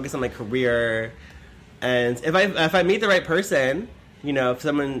 I'm gonna focus on my career, and if I meet the right person, if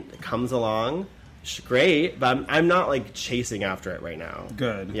someone comes along, great. But I'm not like chasing after it right now.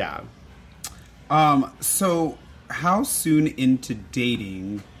 Good. Yeah. So how soon into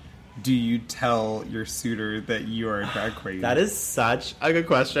dating do you tell your suitor that you are a drag queen? That is such a good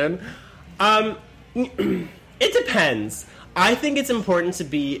question. It depends. I think it's important to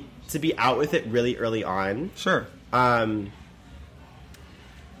be out with it really early on. Sure. I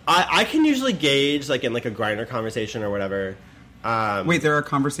can usually gauge like in like a Grindr conversation or whatever. Wait, there are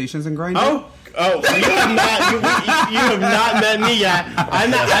conversations in Grindr? Oh, you have not met me yet.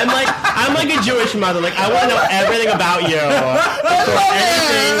 I'm like a Jewish mother. Like I want to know everything about you before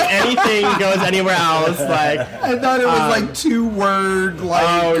anything goes anywhere else. Like I thought it was like 2-word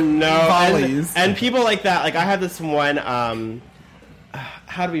volleys. And people like that. Like I have this one.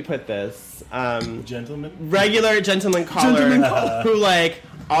 How do we put this? Regular gentleman caller who like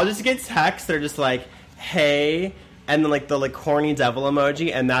I'll just get texts that are just like, hey. And then, like, the, like, horny devil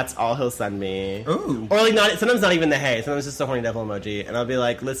emoji, and that's all he'll send me. Ooh. Or, like, sometimes not even the hey. Sometimes just a horny devil emoji. And I'll be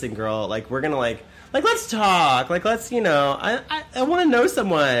like, listen, girl, like, we're gonna, like, let's talk. Like, let's, I want to know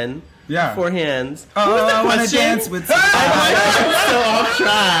someone. Yeah. Beforehand. I want to dance with someone. I'm so off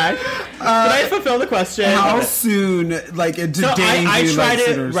track. Did I fulfill the question? How soon, like, into dating do you like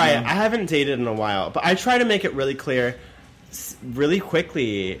sitters? Right, I haven't dated in a while. But I try to make it really clear really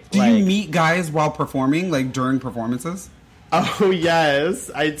quickly. Do you meet guys while performing, like during performances? Oh, yes,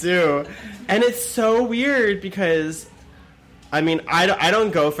 I do. And it's so weird because, I mean, I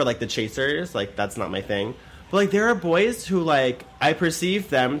don't go for, like, the chasers. Like, that's not my thing. But, like, there are boys who, like, I perceive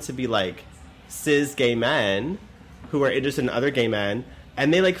them to be, like, cis gay men who are interested in other gay men,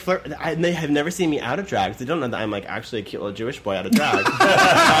 and they, like, flirt, and they have never seen me out of drag, so they don't know that I'm, like, actually a cute little Jewish boy out of drag.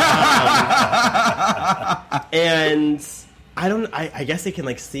 And I guess they can,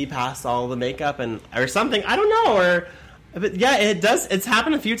 like, see past all the makeup or something. I don't know, but yeah, it does. It's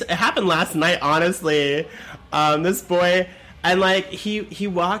happened it happened last night, honestly. This boy, and, like, he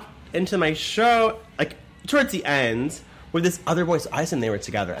walked into my show, like, towards the end, with this other boy, so I assumed they were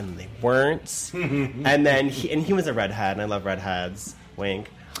together, and they weren't. And then he was a redhead, and I love redheads. Wink.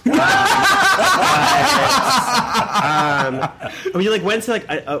 We, like, went to, like,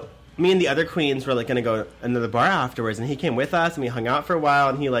 me and the other queens were, like, gonna go into the bar afterwards, and he came with us, and we hung out for a while,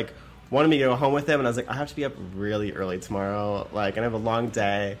 and he, like, wanted me to go home with him, and I was like, I have to be up really early tomorrow, like, and I have a long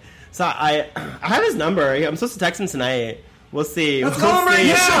day. So I have his number. I'm supposed to text him tonight. We'll see. Let's call him right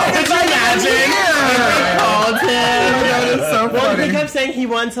now. Could you imagine? I called him. That is so funny. Well, he kept saying he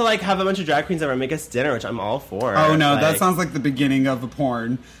wanted to, like, have a bunch of drag queens over and make us dinner, which I'm all for. Oh, no, like, that sounds like the beginning of a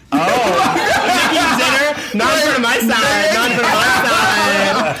porn. Oh, making dinner? Not for my side. Not for my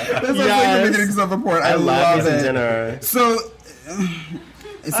side. That sounds like the beginning of a porn. I love it. Dinner. So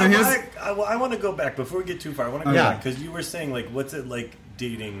here's... I want to go back before we get too far. I want to go back because you were saying, like, what's it like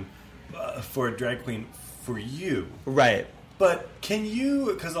dating for a drag queen for you? Right. But can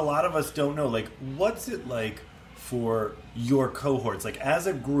you, because a lot of us don't know, like, what's it like for your cohorts? Like, as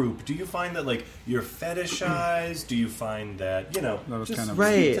a group, do you find that, like, you're fetishized? Do you find that, you know, just kind of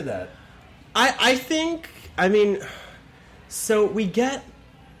speak to that? I think, I mean, so we get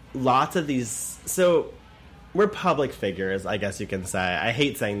lots of these, so we're public figures, I guess you can say. I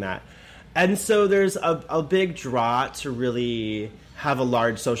hate saying that. And so there's a big draw to really have a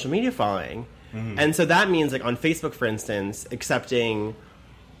large social media following. Mm-hmm. And so that means, like, on Facebook, for instance, accepting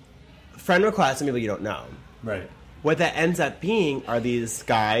friend requests from people you don't know. Right. What that ends up being are these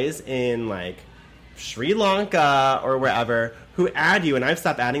guys in, like, Sri Lanka or wherever who add you, and I've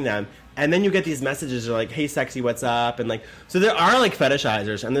stopped adding them. And then you get these messages that are like, hey, sexy, what's up? And, like, so there are, like,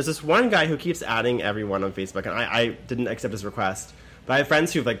 fetishizers. And there's this one guy who keeps adding everyone on Facebook, and I didn't accept his request. But I have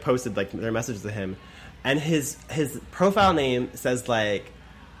friends who've, like, posted, like, their messages to him. And his profile name says, like,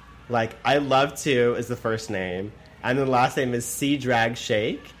 I love to is the first name, and the last name is C Drag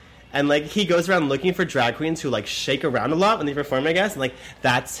Shake. And, like, he goes around looking for drag queens who, like, shake around a lot when they perform, I guess. And, like,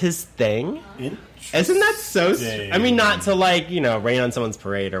 that's his thing. Isn't that so... I mean, not to, like, you know, rain on someone's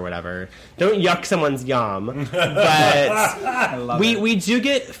parade or whatever. Don't yuck someone's yum. But we do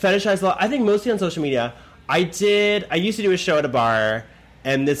get fetishized a lot. I think mostly on social media. I used to do a show at a bar,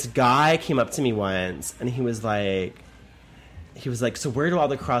 and this guy came up to me once, and he was like, so where do all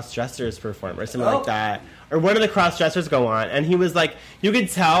the cross-dressers perform? Or something like that. Or where do the cross-dressers go on? And he was like, you could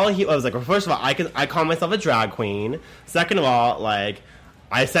tell, I was like, well, first of all, I call myself a drag queen. Second of all, like,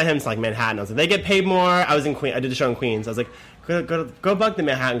 I sent him to, like, Manhattan. I was like, they get paid more. I did a show in Queens. I was like, go bug the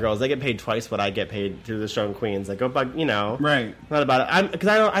Manhattan girls. They get paid twice what I get paid through the show in Queens. Like, go bug, you know. Right. Not about it. Because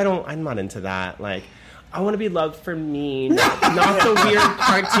I'm not into that. Like, I want to be loved for me, not the weird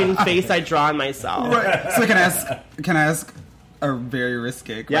cartoon face I draw on myself. Right. So can I ask a very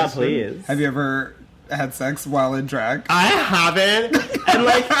risque question? Yeah, please. Have you ever had sex while in drag? I haven't. And,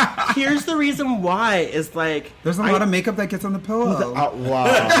 like, here's the reason why is, like... There's a lot of makeup that gets on the pillow. Wow.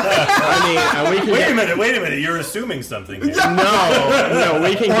 I mean, wait a minute. You're assuming something here. No,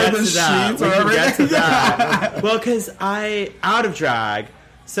 we can get to that. We can get to that. Well, because out of drag,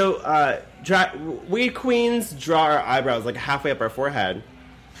 so, we queens draw our eyebrows, like, halfway up our forehead.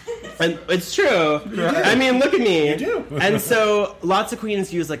 And it's true. Right. I mean, look at me. You do. And so lots of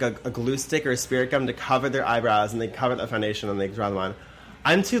queens use, like, a glue stick or a spirit gum to cover their eyebrows, and they cover the foundation and they draw them on.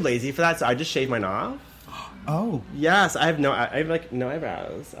 I'm too lazy for that, so I just shave mine off. Oh. Yes, I have no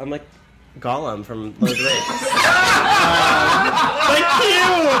eyebrows. I'm like Gollum from Lord of the Rings.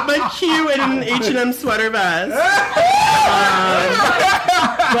 Like cute in an H&M sweater vest.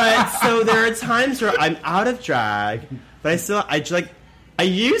 But so there are times where I'm out of drag, but I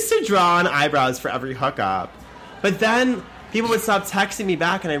used to draw on eyebrows for every hookup, but then people would stop texting me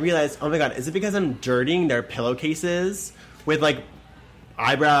back, and I realized, oh my god, is it because I'm dirtying their pillowcases with, like,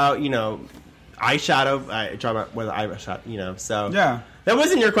 eyebrow, you know, eyeshadow? I draw with eyeshadow, you know, so... Yeah. That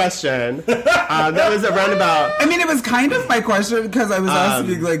wasn't your question. That was a roundabout. I mean, it was kind of my question, because I was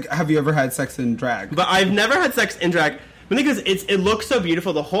asking, like, have you ever had sex in drag? But I've never had sex in drag, because it looks so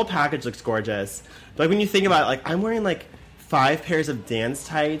beautiful. The whole package looks gorgeous. But, like, when you think about it, like, I'm wearing, like, 5 pairs of dance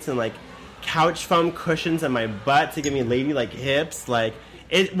tights and, like, couch foam cushions on my butt to give me ladylike hips. Like,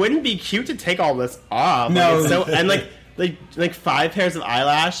 it wouldn't be cute to take all this off. No. Like, and, like, like 5 pairs of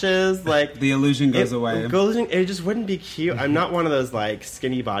eyelashes. Like the illusion goes away. It just wouldn't be cute. I'm not one of those like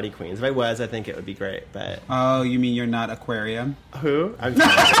skinny body queens. If I was, I think it would be great. But oh, you mean you're not Aquarium? who? I'm you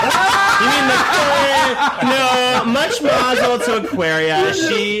mean the no? Much mazel to Aquaria.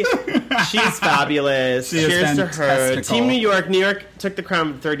 She's fabulous. She is Cheers to her. fantastical. Team New York. New York took the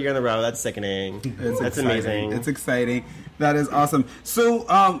crown 3rd year in a row. That's sickening. That's exciting. amazing. It's exciting. That is awesome.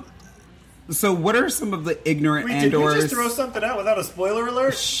 So, so what are some of the ignorant Wait, did you Andors? just throw something out without a spoiler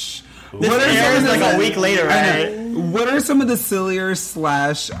alert? This What are some airs of the- like a week later, I right? know. What are some of the sillier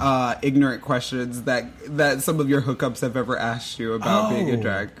 / ignorant questions that some of your hookups have ever asked you about being a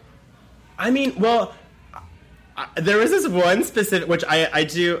drag? I mean, well, there was this one specific, which I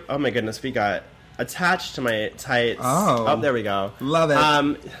do. Oh my goodness, we got attached to my tights. Oh. There we go. Love it.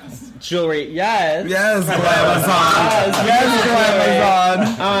 Jewelry, yes. Yes, Glamazon.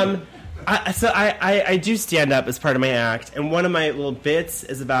 Yes, Glamazon. I do stand up as part of my act, and one of my little bits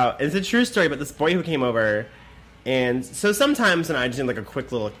is about, it's a true story about this boy who came over, and so sometimes when I just do like a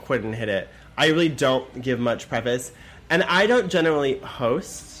quick little quit and hit it, I really don't give much preface, and I don't generally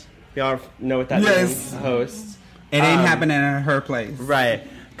host. Y'all know what that Yes. means? Host. It ain't happening at her place. Right.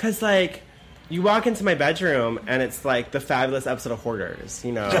 Because, like, you walk into my bedroom and it's like the fabulous episode of Hoarders,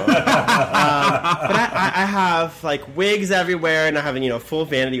 you know. But I have like wigs everywhere, and I have, you know, full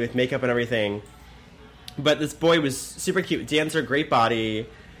vanity with makeup and everything. But this boy was super cute, dancer, great body,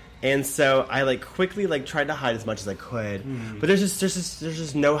 and so I like quickly like tried to hide as much as I could. But there's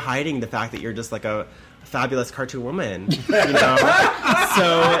just no hiding the fact that you're just like a fabulous cartoon woman, you know.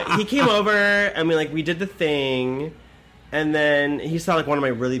 So he came over and we did the thing. And then he saw like one of my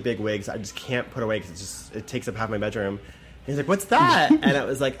really big wigs I just can't put away because it takes up half my bedroom. And he's like, "What's that?" And it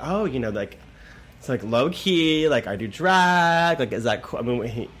was like, "Oh, you know, like it's like low key. Like I do drag. Like is that cool?" I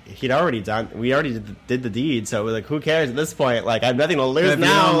mean, we already did the deed. So we're like, who cares at this point? Like I have nothing to lose If you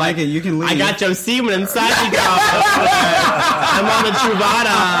now. don't like it, you can leave. I got Joe Seaman inside me, girl. I'm on the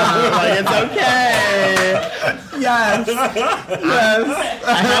Truvada. Like it's okay. Yes. Yes.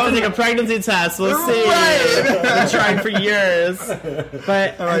 I have to take a pregnancy test. We'll see. Right. I've been trying for years.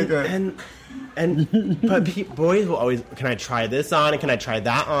 But I like that. but boys will always, can I try this on and can I try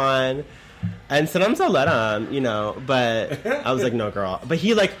that on? And sometimes I'll let him, you know. But I was like, no, girl. But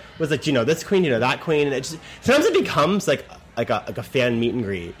he like was like, you know, this queen, you know, that queen, and it just sometimes it becomes like a fan meet and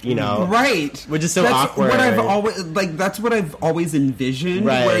greet, you know, Right, which is so that's awkward. What I've always like. That's what I've always envisioned.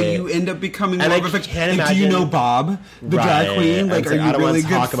 Right. Where you end up becoming And more I of a. can't Like, do you imagine- know Bob, the drag Right. queen? Like, And are it's like, I you don't wanna really good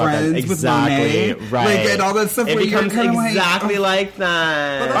talk about that. friends with Monet? Right. Like, and all that stuff. It where you're becomes kinda exactly like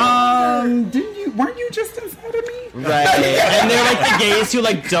that. Didn't you? Weren't you just inside of me? Right. And they're like the gays who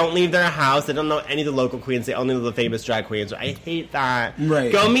like don't leave their house. They don't know any of the local queens. They only know the famous drag queens. I hate that.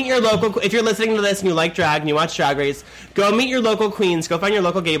 Right. Go meet your local. If you're listening to this and you like drag and you watch Drag Race, go meet your local queens. Go find your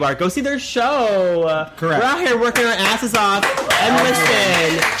local gay bar. Go see their show. Correct. We're out here working our asses off. And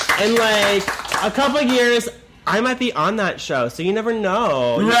listen, in like a couple of years, I might be on that show, so you never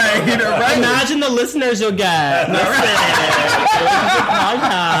know. Right. Right. Imagine the listeners you'll get.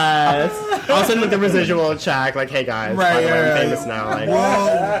 Podcast. I'll send like the residual check. Like, hey guys, Right, by the way, I'm right. famous now. Like,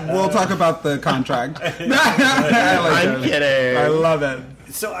 We'll talk about the contract. I'm kidding. I love it.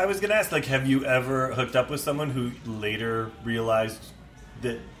 So I was going to ask, like, have you ever hooked up with someone who later realized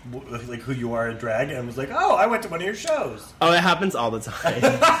that, like, who you are in drag and was like, oh, I went to one of your shows? Oh, it happens all the time.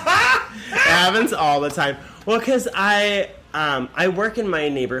 It happens all the time. Well, because I work in my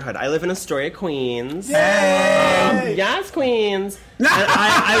neighborhood. I live in Astoria, Queens. Hey. Yes, Queens. And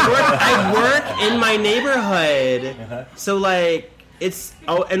I work in my neighborhood. So, like,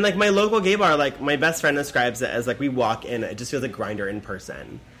 and like my local gay bar, like my best friend describes it as like we walk in, it just feels like Grindr in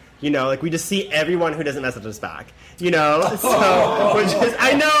person. You know, like we just see everyone who doesn't message us back. You know, so which is,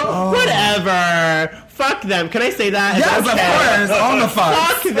 I know, whatever. Fuck them. Can I say that? Yes, Is that of okay? course. All the fuck.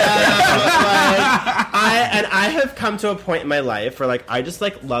 Fuck them. Like, I have come to a point in my life where like I just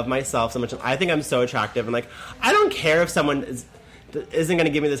like love myself so much, and I think I'm so attractive, and like I don't care if someone isn't going to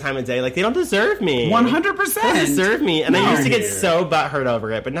give me the time of day. Like they don't deserve me. 100%. They don't deserve me, and I used to get Here. so butthurt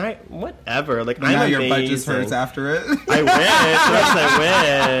over it. But now, whatever. Like I'm Now amazing. your butt just hurts after it. I wish. Yes,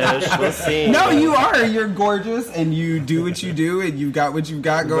 I wish. We'll see. No, you are. You're gorgeous, and you do what you do, and you got what you've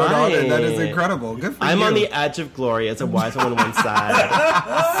got going on, and that is Right. incredible. Good for you. I'm on the edge of glory, as a wise woman once said. So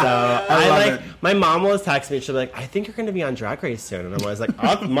I love like it. my mom will text me. She'll be like, "I think you're going to be on Drag Race soon," and I'm always like,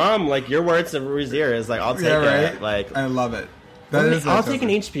 oh, "Mom, like your words of ear is like I'll take Yeah, right. it." Like I love it. That is I'll so take an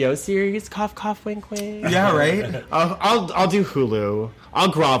funny. HBO series. Cough, cough, wink, wink. Yeah, right. I'll do Hulu. I'll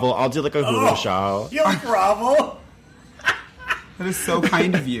grovel. I'll do like a Hulu show. You'll grovel. That is so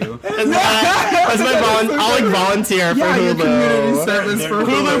kind of you. I'll volunteer for your community Hulu. service for Hulu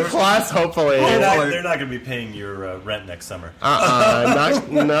Hulu. Plus, hopefully. They're not going to be paying your rent next summer. Honey.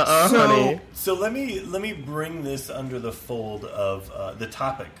 So let me bring this under the fold of the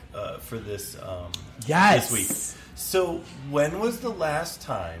topic for this this week. So when was the last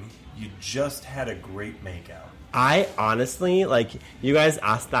time you just had a great makeout? I honestly, you guys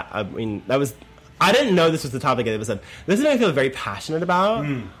asked that. I mean, I didn't know this was the topic of the episode. This is something I feel very passionate about.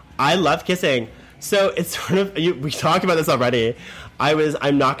 I love kissing. So it's sort of, we talked about this already.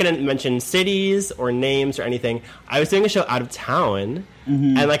 I'm not going to mention cities or names or anything. I was doing a show out of town.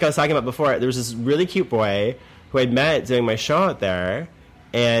 And like I was talking about before, there was this really cute boy who I'd met doing my show out there.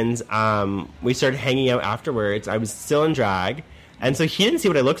 And we started hanging out afterwards. I was still in drag. And so he didn't see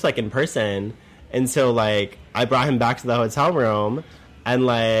what I looked like in person. And so, I brought him back to the hotel room. And,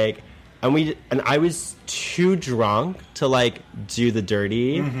 I was too drunk to, do the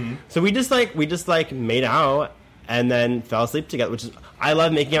dirty. So we just made out and then fell asleep together, which is, I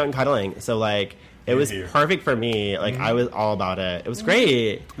love making out and cuddling. So, it was perfect for me. I was all about it. It was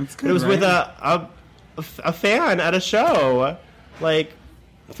great. That's good, it was right? with a fan at a show,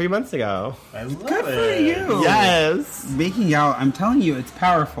 3 months ago. I love Good for it. you. Yes. Making out, I'm telling you, it's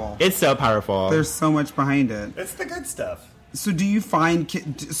powerful. It's so powerful. There's so much behind it. It's the good stuff. So do you find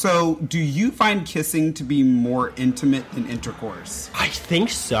kissing to be more intimate than intercourse? I think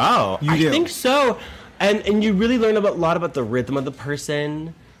so. You do? I think so. And you really learn a lot about the rhythm of the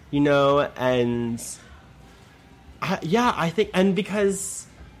person, and I think, and because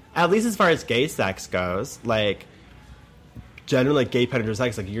at least as far as gay sex goes, generally, gay penetrative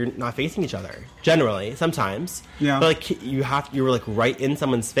sex, you're not facing each other. Generally, sometimes. Yeah. But you're right in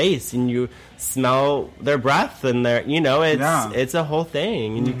someone's face, and you smell their breath, and it's a whole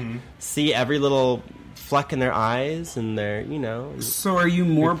thing, and you see every little fleck in their eyes, and their So are you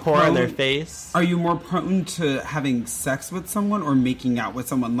more pore on their face. Are you more prone to having sex with someone or making out with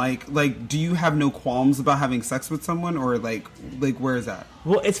someone? Do you have no qualms about having sex with someone, or where is that?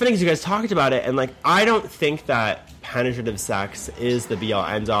 Well, it's funny because you guys talked about it, and I don't think that penetrative sex is the be all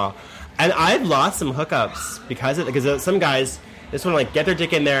end all, and I've lost some hookups because some guys just want to get their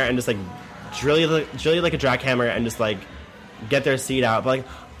dick in there and just drill you like a jackhammer and just get their seed out. But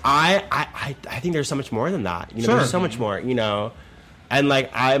I think there's so much more than that. Sure. There's so much more. And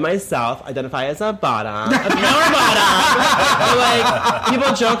I myself identify as a bottom, a power bottom.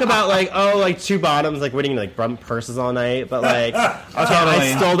 People joke about two bottoms winning brum purses all night, but okay,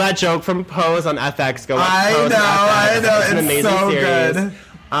 I stole that joke from Pose on FX. Go watch Pose on FX. I know, It's an amazing so series. Good.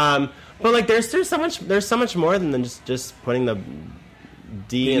 But there's so much more than just putting the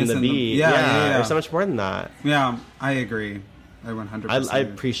D in the B. Yeah. There's so much more than that. Yeah, I agree. I 100%. I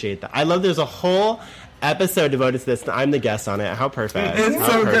appreciate that. I love there's a whole episode devoted to this, and I'm the guest on it. How perfect. It's How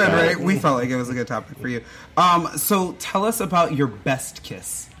so perfect. good, right? We felt like it was a good topic for you. So tell us about your best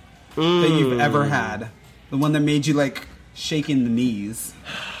kiss that you've ever had. The one that made you shake in the knees.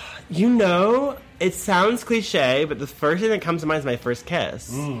 It sounds cliche, but the first thing that comes to mind is my first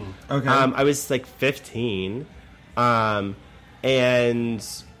kiss. Okay. I was 15, and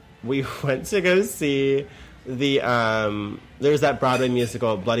we went to go see there was that Broadway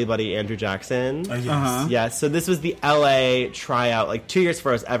musical Bloody Bloody Andrew Jackson. Yes. Uh-huh. Yeah, so this was the LA tryout, 2 years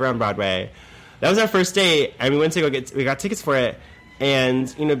before I was ever on Broadway. That was our first date, and we went to we got tickets for it,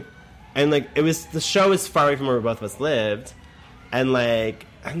 and it was, the show was far away from where both of us lived, and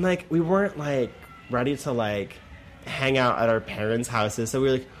we weren't ready to hang out at our parents' houses, so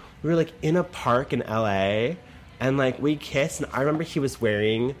we were in a park in LA, and we kissed, and I remember he was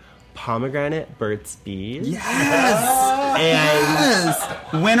wearing pomegranate Burt's Bees. Yes!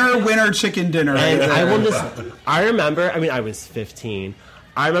 And Winner chicken dinner. And right I there. will I remember, I was 15.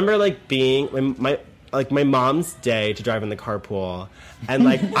 I remember being my mom's day to drive in the carpool, and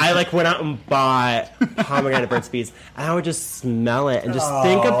I went out and bought pomegranate Burt's Bees, and I would just smell it and just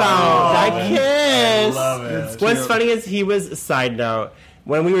think about that kiss. I love it. What's funny is he was, a side note,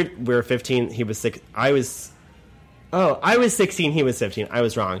 when we were 15, he was 6. I was 16, he was 15. I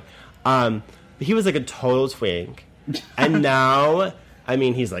was wrong. But he was a total twink. And now,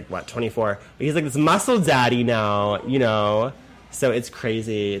 he's 24. But he's this muscle daddy now, So it's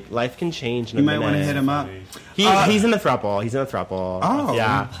crazy. Life can change in a You might minute. want to hit him up. He's in the throuple. He's in a throuple. Oh.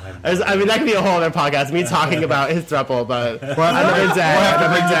 Yeah. That could be a whole other podcast, me talking about his throuple, but Well, another day. we'll have to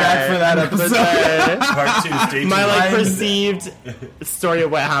bring you back for that episode. Part 2, stay tuned. My perceived story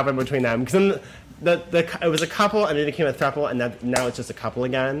of what happened between them. Because it was a couple, and then it became a throuple, and now it's just a couple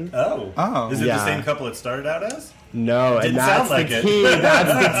again. Oh. Oh. Is it Yeah. the same couple it started out as? No, and Didn't that's sound like the it. tea. That's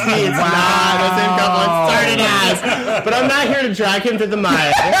the tea. It's not the same couple it started as. But I'm not here to drag him through the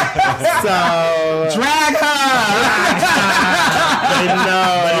mud. So Drag her! I know.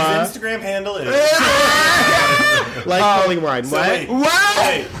 But his Instagram handle is. Like holy wine. So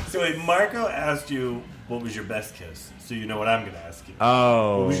What? wait, Marco asked you what was your best kiss, so you know what I'm going to ask you.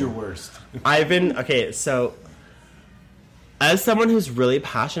 Oh. What was your worst? So as someone who's really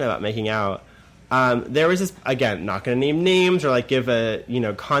passionate about making out, there was this, again, not going to name names or like give a,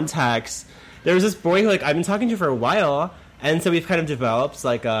 context. There was this boy who like I've been talking to for a while, and so we've kind of developed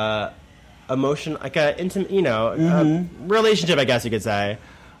like a emotion, like a intimate, a relationship, I guess you could say,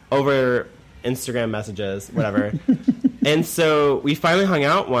 over Instagram messages, whatever. And so we finally hung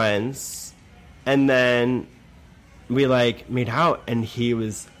out once, and then we like made out, and he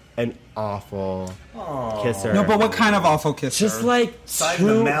was an awful kisser. No, but what kind of awful kisser? Just like Side of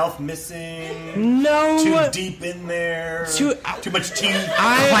the mouth missing. No. Too deep in there. Too much teeth.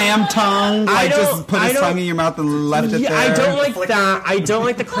 Clam tongue, I like don't- just put I his don't- tongue in your mouth and left it Yeah, there. I don't like Flick. that. I don't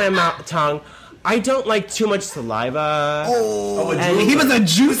like the clam out tongue. I don't like too much saliva. Oh, And He was a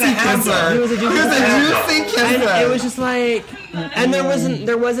juicy kisser. He was a juicy kisser. And it was just like, and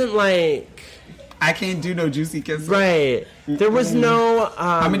there wasn't like, I can't do no juicy kisser. right. There was no.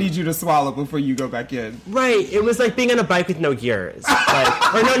 I'm gonna need you to swallow before you go back in. Right. It was like being on a bike with no gears,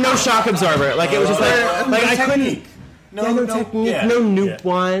 like, or no shock absorber. Like it was just like I couldn't. No technique, no noob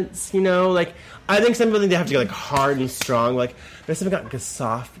wants, like, I think some people think they have to get, like, hard and strong, like, there's something got, like, a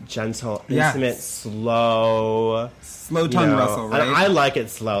soft, gentle, intimate, slow tongue rustle, right? And I like it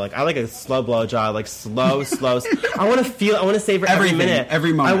slow, like, I like a slow blowjob, like, slow, I want to savor every Everything, minute.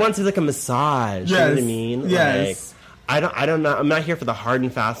 every moment. I want to, like, a massage, you know what I mean? Yes. Like, I don't know. I'm not here for the hard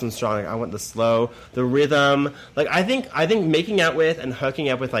and fast and strong. Like, I want the slow, the rhythm. Like, I think making out with and hooking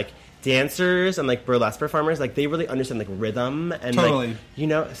up with, like, dancers and like burlesque performers, like they really understand like rhythm and totally.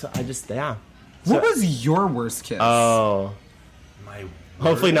 like so I just So, what was your worst kiss? Oh, My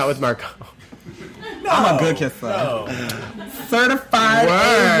hopefully not with Marco. I'm a good kisser. No. Certified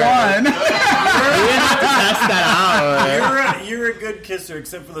Word. A1. We didn't have to test that out. You're a good kisser,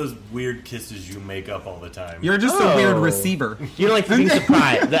 except for those weird kisses you make up all the time. You're just a weird receiver. You don't like being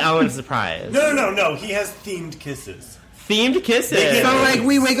surprised. The element of surprise. No. He has themed kisses. Themed kisses. So like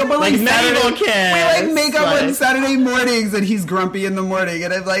we wake up on Like Saturday, medieval kiss. we like make up on Like- Saturday mornings, and he's grumpy in the morning,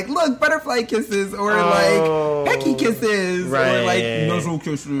 and I'm like, look, butterfly kisses, or like pecky kisses, or Right. like nuzzle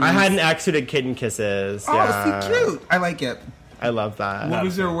kisses. I had an ex who did kitten kisses. Oh, yeah. see, cute. I like it. I love that. What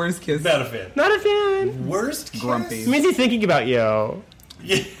was your worst kiss? Not a fan. Not a fan. Worst kiss? Grumpy. It means he's thinking about you.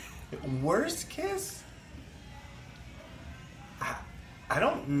 Yeah. Worst kiss? I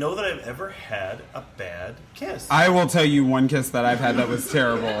don't know that I've ever had a bad kiss. I will tell you one kiss that I've had that was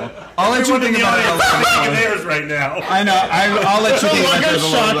terrible. I'll let you Everyone in think the about it. audience is thinking of a little bit. theirs right now. I know. I'll let you think about Look how it.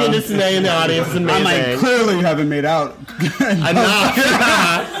 shocking this today in the audience is I'm amazing. like, clearly you haven't made out.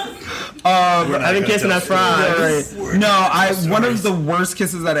 Enough. I've been kissing that fries. No, one of the worst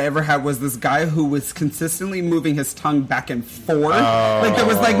kisses that I ever had was this guy who was consistently moving his tongue back and forth. Like there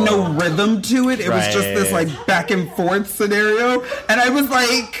was like no rhythm to it. It was just this like back and forth scenario, and I was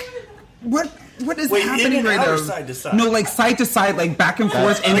like, what is Wait, happening in and right out now? or side to side? No, like side to side, like back and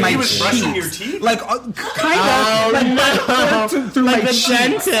forth in Like my he was cheeks. brushing your teeth? Like kind of like back and forth through Like my the cheeks.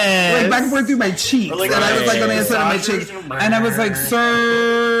 dentist. Like back and forth through my cheeks. Or like And I was like on the inside of my massagers cheeks. and- And I was like,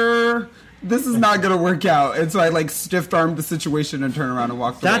 sir, this is not going to work out. And so I like stiff-armed the situation and turned around and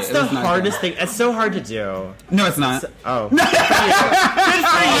walked away. That's It the was not hardest thing. It's so hard to do. good. No, it's not. Oh. Good for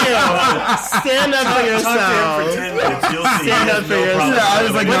you. Stand up for Talk to him for yourself. 10 minutes. You'll see. Stand He has up for no yourself. problem. Yeah, I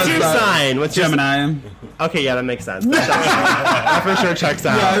was like, What's no, your it's not. sign? What's your Gemini. Okay, yeah, that makes sense. That checks out. That for sure checks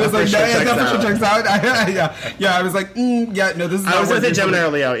out. Yeah, I was That like, for no, sure yeah, checks that for out. sure checks out. Yeah, I was like, yeah, no, this is not I was going to say working for Gemini me.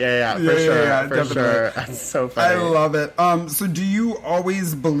 or Leo. Yeah, for Yeah, sure. yeah, for definitely. sure. That's so I funny. love it. So do you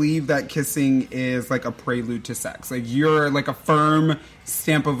always believe that kissing is like a prelude to sex? Like you're like a firm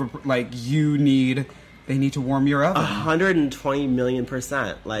stamp of like they need to warm your oven. 120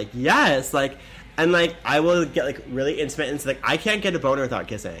 million%. Like, yes. Like, and like, I will get like really intimate and like, I can't get a boner without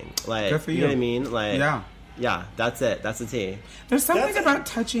kissing. Like, Good for you know what I you. mean? Like, yeah, that's it. That's the tea. There's something That's- about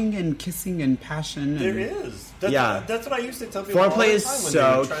touching and kissing and passion. There And, is. Yeah. That's what I used to tell people all the Foreplay time is when they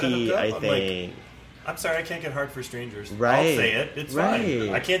so were trying to key, hook up. I I'm like, think. I'm sorry, I can't get hard for strangers. Right. I'll say it. It's fine. Right.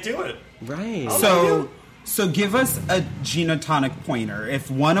 I can't do it. Right. So give us a Gina Tonic pointer.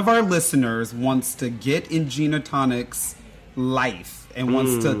 If one of our listeners wants to get in Gina Tonic's life and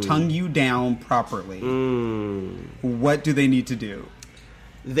wants to tongue you down properly, what do they need to do?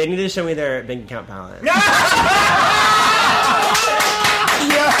 They need to show me their bank account balance.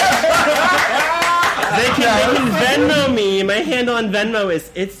 They can Venmo me. My handle on Venmo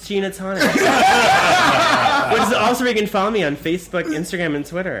is It's Gina Tonic. Which is also where you can follow me on Facebook, Instagram, and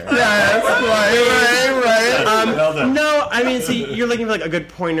Twitter. Yes, right. No, I mean, so you're looking for like a good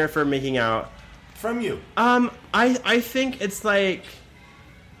pointer for making out. From you. I think it's like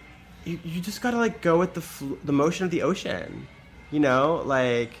you just gotta like go with the motion of the ocean. You know,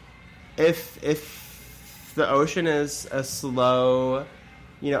 like if the ocean is a slow,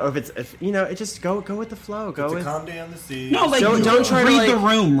 you know, if it just go with the flow. Go with calm down the sea. No, like don't try to read like, the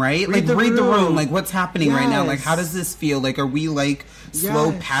room, right? Like read the room. Like what's happening right now? Like how does this feel? Like are we like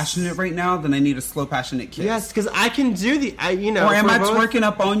slow passionate right now? Then I need a slow passionate kiss. Yes, because I can do or am I twerking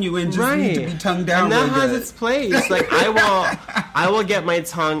up on you and just need to be tongue down? And that has its place. Like I will get my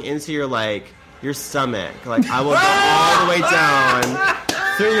tongue into your stomach. Like I will go all the way down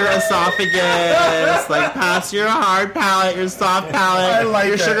through your esophagus, like past your hard palate, your soft palate,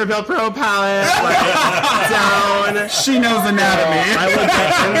 your Sugar Pill Pro palate, like down. She knows anatomy. I will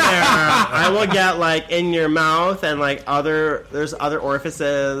get in there. I will get like in your mouth and like there's other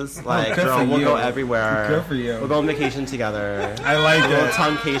orifices. Like we'll go everywhere. Good for you. We'll go on vacation together. I like it. A little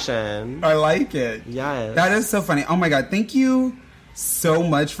tongue-cation. I like it. Yes. That is so funny. Oh my god, thank you so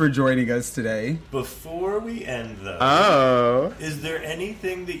much for joining us today. Before we end, though, is there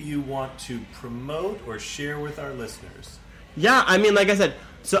anything that you want to promote or share with our listeners? Yeah, I mean, like I said,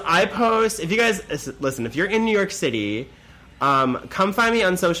 so I post, if you guys, listen, if you're in New York City, come find me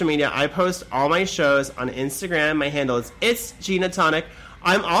on social media. I post all my shows on Instagram. My handle is It's Gina Tonic.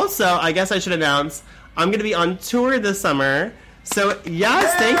 I'm also, I guess I should announce, I'm going to be on tour this summer. So,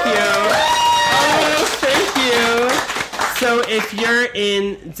 yes, thank you. Thank you. So if you're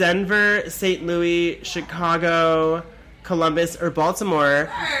in Denver, St. Louis, Chicago, Columbus, or Baltimore,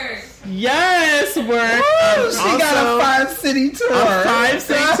 yes, we're she got a 5-city tour. A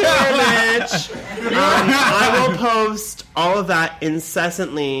 5-city tour, bitch. I will post all of that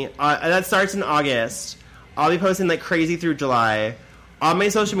incessantly. That starts in August. I'll be posting like crazy through July. On my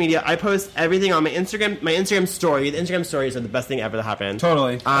social media, I post everything on my Instagram story. The Instagram stories are the best thing ever to happen.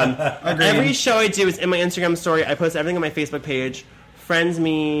 Totally. Every show I do is in my Instagram story. I post everything on my Facebook page. Friends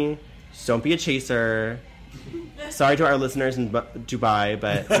me. Don't be a chaser. Sorry to our listeners in Dubai,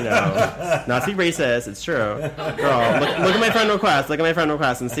 but, not to be racist. It's true. Girl, look at my friend request. Look at my friend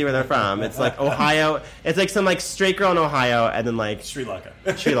request and see where they're from. It's like Ohio. It's like some like straight girl in Ohio and then like Sri Lanka.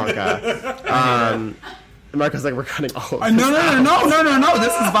 Marco's like, we're cutting all of this No.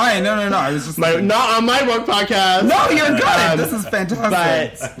 This is fine. No. I was just not on my work podcast. No, you're good. This is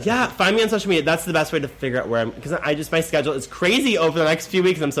fantastic. But yeah, find me on social media. That's the best way to figure out where I'm, because my schedule is crazy over the next few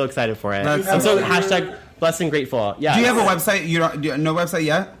weeks. I'm so excited for it. I'm so #blessed and grateful. Yeah. Do you have a website? No website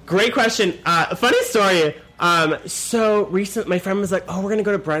yet? Great question. Funny story. So recent, my friend was like, "Oh, we're gonna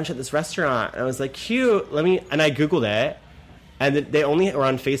go to brunch at this restaurant," and I was like, "Cute." And I googled it. And they only were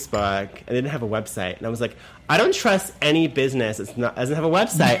on Facebook, and they didn't have a website. And I was like, I don't trust any business that doesn't have a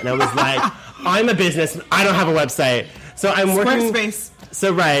website. And I was like, I'm a business, and I don't have a website. So I'm working...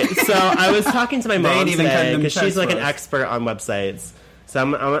 Squarespace. So I was talking to my mom today, because she's like an expert on websites. So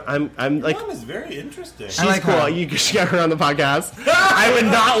I'm like... Your mom is very interesting. She's cool. You should get her on the podcast. I would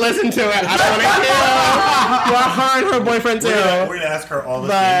not listen to it. I don't want to hear well, her and her boyfriend, too. We're going to ask her all the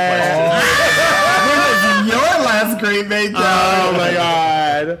same questions. Your last great makeout. Oh my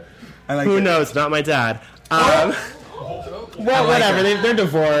god. Who it. knows? Not my dad. Well, whatever. They're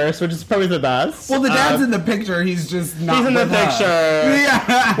divorced, which is probably the best. Well, the dad's in the picture. He's just not. He's in the picture.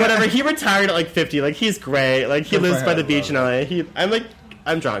 Yeah. Whatever. He retired at like 50. Like he's great. Like he lives by the beach in LA.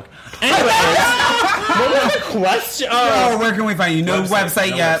 I'm drunk. Anyways, what was the question? Oh, where can we find you? No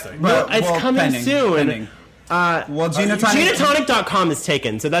website yet. But it's coming soon. Pending. GinaTonic.com is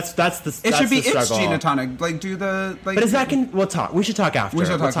taken, so that's the It should be the struggle. It's Gina Tonic. Like, do the like. But is that we'll talk. We should talk after. We'll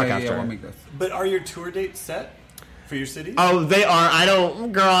talk after. Yeah, we'll make this. But are your tour dates set for your city? Oh, they are. I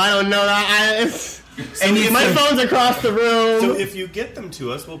don't know that. My phone's across the room. So if you get them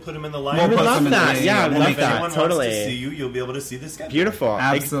to us, we'll put them in the line. We'll love that. Yeah, we love that. If anyone totally wants to see you, you'll be able to see the schedule. Beautiful.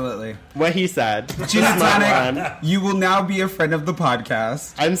 Absolutely. What he said. Gina Tonic, you will now be a friend of the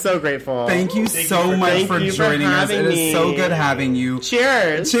podcast. I'm so grateful. Thank you so much for joining us. It is so good having you.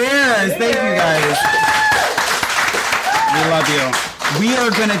 Cheers. Cheers. Thank you, guys. We love you. We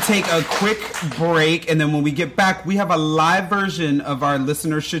are going to take a quick break, and then when we get back, we have a live version of our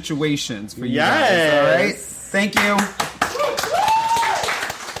listener situations for you guys. All right? Thank you.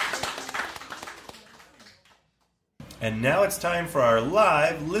 And now it's time for our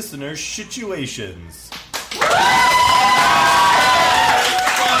live listener situations.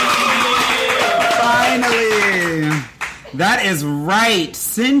 Finally! That is right.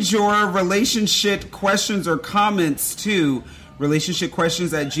 send your relationship questions or comments to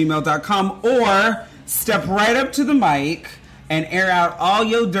relationshipquestions@gmail.com, or step right up to the mic and air out all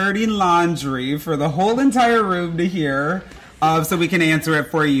your dirty laundry for the whole entire room to hear, so we can answer it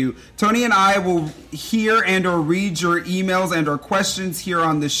for you. Tony and I will hear and or read your emails and or questions here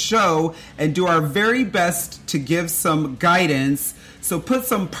on the show and do our very best to give some guidance. So put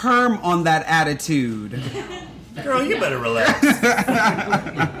some perm on that attitude. Girl, you better relax.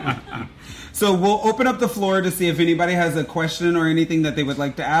 So we'll open up the floor to see if anybody has a question or anything that they would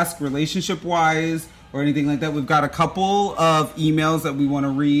like to ask relationship-wise or anything like that. We've got a couple of emails that we want to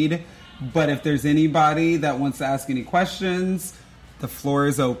read, but if there's anybody that wants to ask any questions, the floor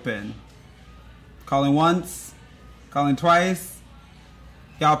is open. Calling once, calling twice.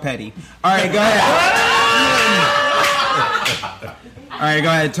 Y'all petty. All right, go ahead. All right, go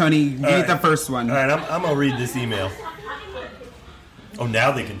ahead, Tony. Read the first one. All right, I'm going to read this email. Oh,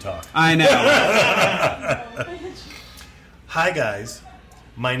 now they can talk. I know. Hi, guys.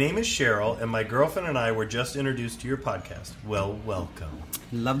 My name is Cheryl, and my girlfriend and I were just introduced to your podcast. Well, welcome.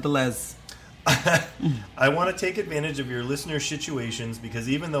 Love the Les. I want to take advantage of your listeners' situations because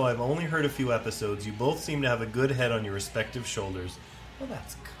even though I've only heard a few episodes, you both seem to have a good head on your respective shoulders. Well,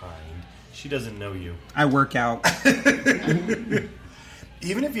 that's kind. She doesn't know you. I work out.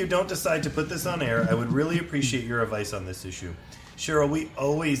 Even if you don't decide to put this on air, I would really appreciate your advice on this issue. Cheryl, we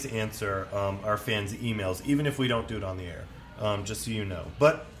always answer our fans' emails, even if we don't do it on the air, just so you know.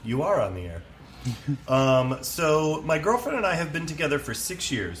 But you are on the air. So my girlfriend and I have been together for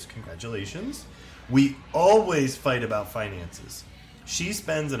 6 years. Congratulations. We always fight about finances. She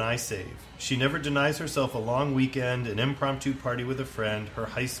spends and I save. She never denies herself a long weekend, an impromptu party with a friend, her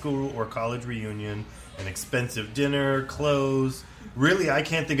high school or college reunion, an expensive dinner, clothes. Really, I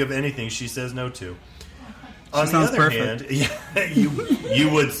can't think of anything she says no to. On the other hand, yeah, you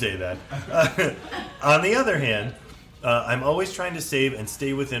would say that. On the other hand, I'm always trying to save and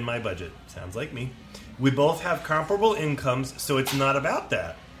stay within my budget. Sounds like me. We both have comparable incomes, so it's not about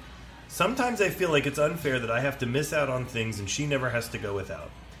that. Sometimes I feel like it's unfair that I have to miss out on things and she never has to go without.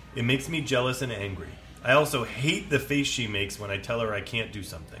 It makes me jealous and angry. I also hate the face she makes when I tell her I can't do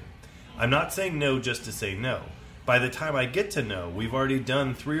something. I'm not saying no just to say no. By the time I get to no, we've already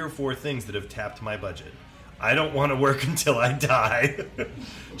done 3 or 4 things that have tapped my budget. I don't want to work until I die.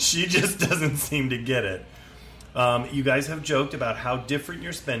 She just doesn't seem to get it. You guys have joked about how different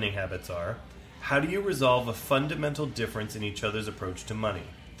your spending habits are. How do you resolve a fundamental difference in each other's approach to money?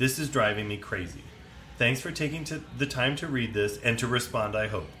 This is driving me crazy. Thanks for taking the time to read this and to respond, I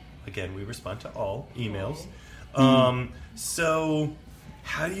hope. Again, we respond to all emails. So,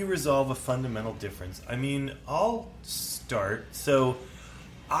 how do you resolve a fundamental difference? I mean, I'll start. So,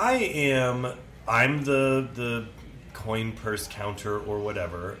 I'm the coin purse counter or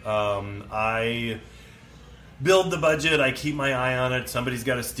whatever. I build the budget. I keep my eye on it. Somebody's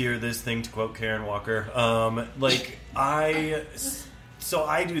got to steer this thing, to quote Karen Walker. So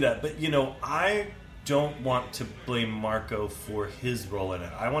I do that. But, I don't want to blame Marco for his role in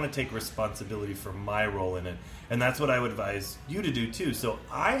it. I want to take responsibility for my role in it. And that's what I would advise you to do, too. So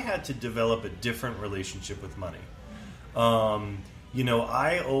I had to develop a different relationship with money.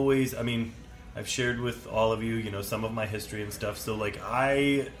 I've shared with all of you, some of my history and stuff. So,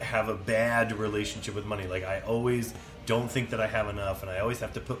 I have a bad relationship with money. I always don't think that I have enough, and I always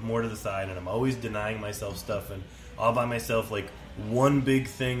have to put more to the side, and I'm always denying myself stuff, and I'll buy myself, one big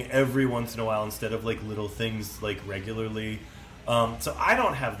thing every once in a while instead of, little things, regularly. So I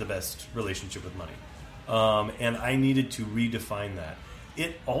don't have the best relationship with money. And I needed to redefine that.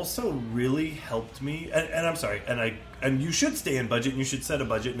 It also really helped me, and I'm sorry, and you should stay in budget, and you should set a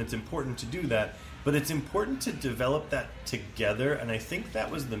budget, and it's important to do that, but it's important to develop that together, and I think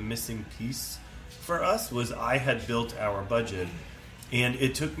that was the missing piece for us, was I had built our budget, and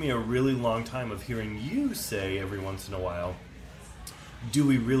it took me a really long time of hearing you say every once in a while, do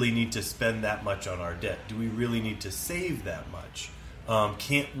we really need to spend that much on our debt? Do we really need to save that much?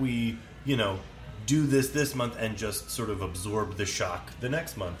 Can't we, do this month and just sort of absorb the shock the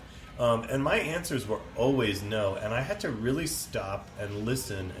next month? And my answers were always no. And I had to really stop and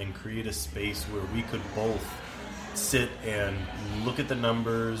listen and create a space where we could both sit and look at the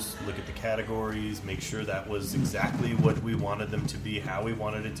numbers, look at the categories, make sure that was exactly what we wanted them to be, how we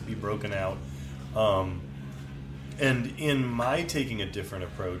wanted it to be broken out. And in my taking a different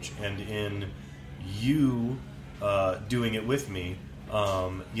approach and in you doing it with me,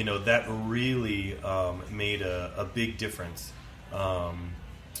 that really made a big difference.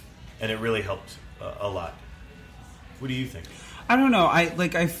 And it really helped a lot. What do you think? I don't know.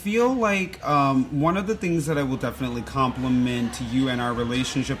 I feel like one of the things that I will definitely compliment you and our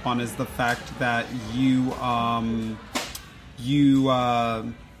relationship on is the fact that you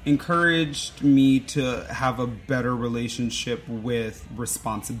encouraged me to have a better relationship with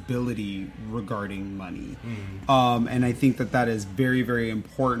responsibility regarding money. And I think that is very, very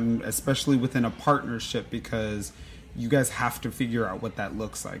important, especially within a partnership, because you guys have to figure out what that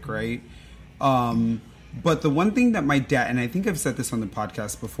looks like, right? But the one thing that my dad, and I think I've said this on the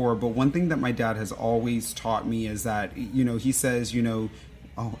podcast before, but one thing that my dad has always taught me is that, he says, and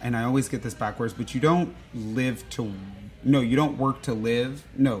I always get this backwards, but you don't work to live.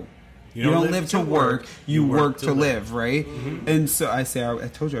 No. You don't live to work. You work to live, right? Mm-hmm. And so I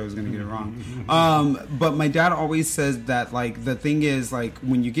told you I was going to get it wrong. But my dad always says that, like, the thing is, like,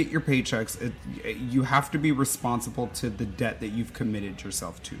 when you get your paychecks, you have to be responsible to the debt that you've committed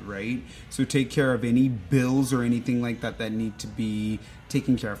yourself to, right? So take care of any bills or anything like that need to be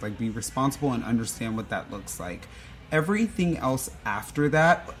taken care of. Like, be responsible and understand what that looks like. Everything else after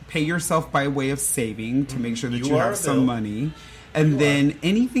that, pay yourself by way of saving to make sure that you have some money. And then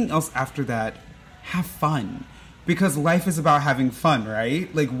anything else after that, have fun. Because life is about having fun, right?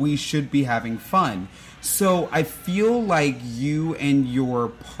 Like, we should be having fun. So I feel like you and your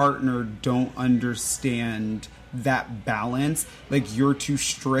partner don't understand that balance. Like, you're too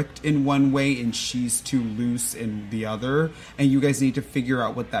strict in one way and she's too loose in the other. And you guys need to figure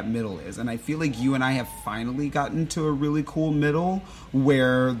out what that middle is. And I feel like you and I have finally gotten to a really cool middle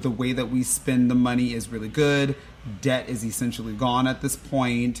where the way that we spend the money is really good. Debt is essentially gone at this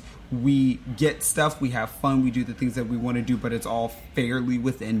point. We get stuff, we have fun, we do the things that we want to do, but it's all fairly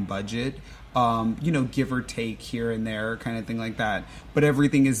within budget. Give or take here and there, kind of thing like that. But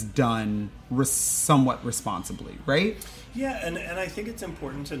everything is done somewhat responsibly, right? Yeah, and I think it's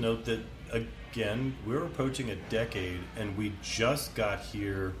important to note that, again, we're approaching a decade, and we just got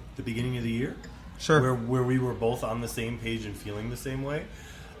here the beginning of the year. Sure. Where we were both on the same page and feeling the same way.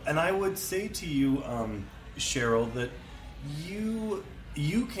 And I would say to you, Cheryl, that you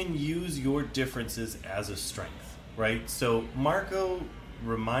can use your differences as a strength, right? So Marco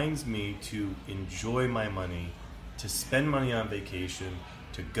reminds me to enjoy my money, to spend money on vacation,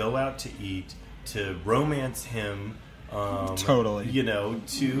 to go out to eat, to romance him. Totally. And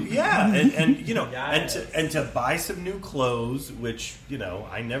to buy some new clothes, which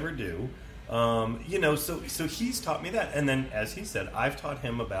I never do. So he's taught me that, and then as he said, I've taught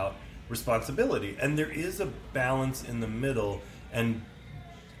him about responsibility, and there is a balance in the middle. And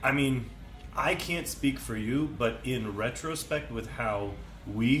I mean, I can't speak for you, but in retrospect, with how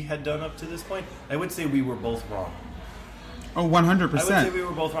we had done up to this point, I would say we were both wrong. Oh, 100%. I would say we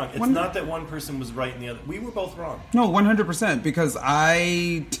were both wrong. It's not that one person was right and the other. We were both wrong. No, 100%, because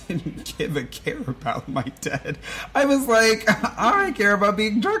I didn't give a care about my dad. I was like, I care about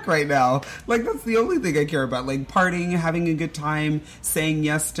being drunk right now. Like, that's the only thing I care about. Like, partying, having a good time, saying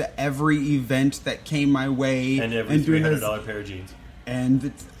yes to every event that came my way. And every $300 pair of jeans.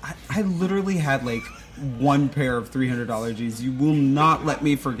 And I literally had, like, one pair of $300 jeans. You will not let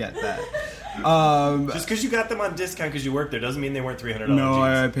me forget that. Just because you got them on discount because you worked there doesn't mean they weren't $300 jeans. No,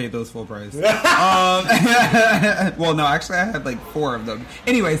 I paid those full price. Well, no, actually, I had like 4 of them.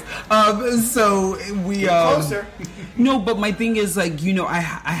 Anyways, so we closer. No, but my thing is, like, I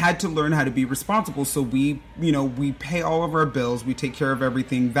had to learn how to be responsible. So we pay all of our bills, we take care of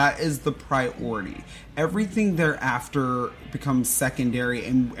everything. That is the priority. Everything thereafter becomes secondary,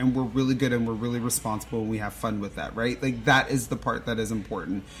 and we're really good and we're really responsible and we have fun with that, right? Like, that is the part that is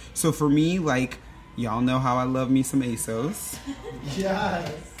important. So for me, like, y'all know how I love me some ASOS.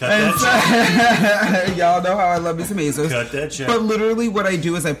 Yes. Y'all know how I love me some ASOS. Cut that check. But literally what I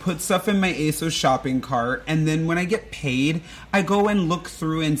do is I put stuff in my ASOS shopping cart, and then when I get paid, I go and look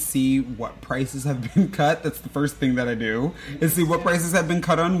through and see what prices have been cut. That's the first thing that I do, is see what prices have been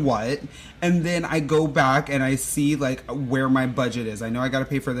cut on what. And then I go back and I see, like, where my budget is. I know I got to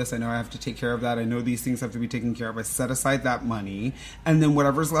pay for this. I know I have to take care of that. I know these things have to be taken care of. I set aside that money. And then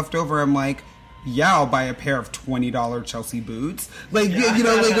whatever's left over, I'm like, yeah, I'll buy a pair of $20 Chelsea boots. Like, or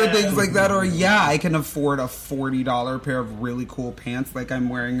things like that. Or, yeah, I can afford a $40 pair of really cool pants like I'm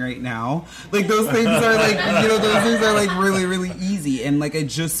wearing right now. Like, those things are, like, those things are, like, really, really easy. And, like, I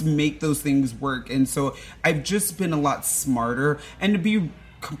just make those things work. And so I've just been a lot smarter. And to be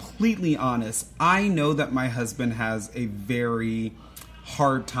completely honest, I know that my husband has a very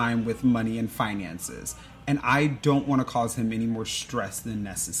hard time with money and finances. And I don't want to cause him any more stress than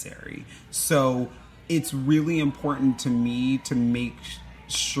necessary. So it's really important to me to make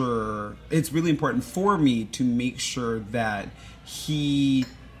sure, it's really important for me to make sure that he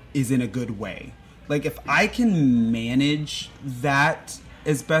is in a good way. Like, if I can manage that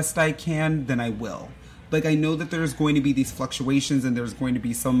as best I can, then I will. Like, I know that there's going to be these fluctuations and there's going to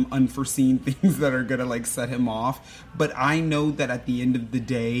be some unforeseen things that are going to, like, set him off. But I know that at the end of the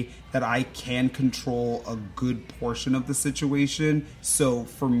day that I can control a good portion of the situation. So,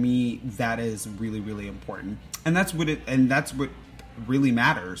 for me, that is really, really important. And that's what really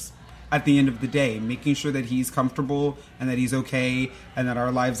matters at the end of the day. Making sure that he's comfortable and that he's okay and that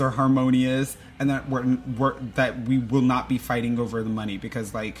our lives are harmonious and that that we will not be fighting over the money.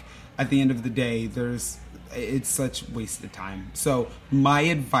 Because, like, at the end of the day, it's such wasted time. So my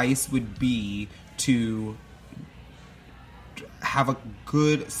advice would be to have a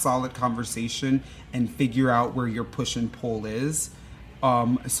good, solid conversation and figure out where your push and pull is,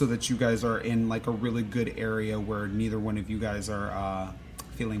 so that you guys are in, like, a really good area where neither one of you guys are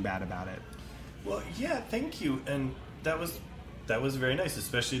feeling bad about it. Well, yeah, thank you. And that was very nice,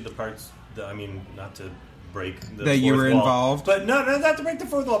 especially the parts that, I mean, not to break the that you were wall, involved, but no, not to break the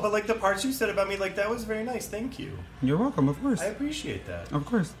fourth wall, but like the parts you said about me, like that was very nice. Thank you. You're welcome. Of course, I appreciate that. Of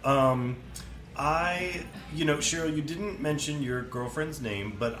course. Cheryl, you didn't mention your girlfriend's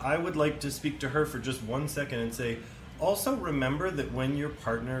name, but I would like to speak to her for just 1 second and say, also remember that when your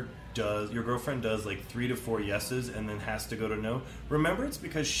girlfriend does like 3 to 4 yeses and then has to go to no, remember it's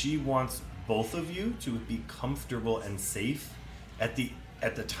because she wants both of you to be comfortable and safe at the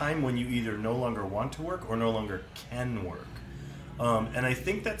time when you either no longer want to work or no longer can work. And I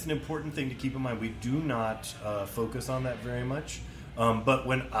think that's an important thing to keep in mind. We do not focus on that very much. But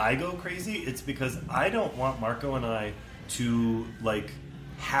when I go crazy, it's because I don't want Marco and I to, like,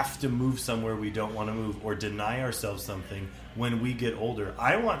 have to move somewhere we don't want to move or deny ourselves something when we get older.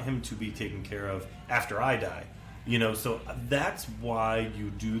 I want him to be taken care of after I die. So that's why you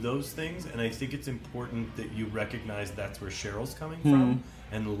do those things, and I think it's important that you recognize that's where Cheryl's coming from,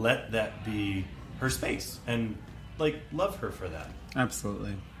 and let that be her space, and, like, love her for that.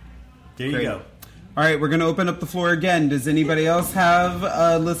 Absolutely. There you Great. go. All right, we're going to open up the floor again. Does anybody else have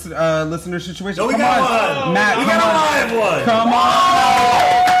a listener situation? Oh, we Come got on. one! Matt, we come got on. a live one!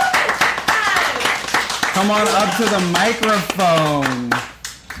 Come on up to the microphone.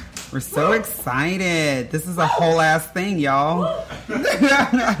 We're so excited. This is a whole ass thing, y'all.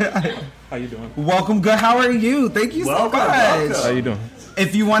 How you doing? Welcome. Good. How are you? Thank you so much. How you doing?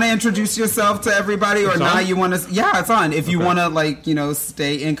 If you want to introduce yourself to everybody, or It's not, on? you want to. Yeah, it's on. If you Okay. want to, like,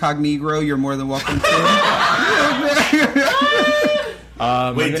 stay incognito, you're more than welcome to.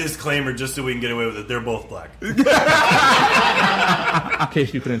 Wait, disclaimer, just so we can get away with it. They're both black. In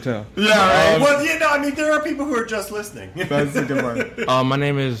case you couldn't tell. Yeah, right. Well, I mean, there are people who are just listening. That's a good one. My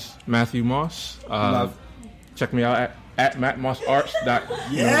name is Matthew Moss. Love. Check me out at mattmossarts.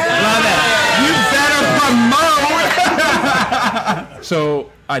 You better promote. So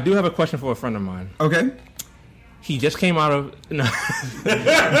I do have a question for a friend of mine. Okay. He just came out of. No.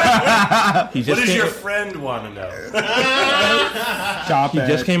 What does your friend want to know? Stop He it.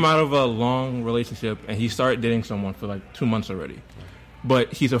 just came out of a long relationship and he started dating someone for like 2 months already.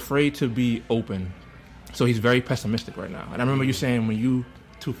 But he's afraid to be open. So he's very pessimistic right now. And I remember you saying when you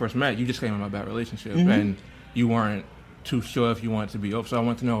two first met, you just came out of a bad relationship and you weren't too sure if you wanted to be open. So I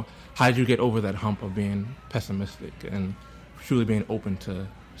want to know, how did you get over that hump of being pessimistic and truly being open to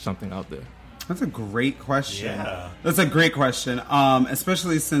something out there? That's a great question. Yeah. That's a great question.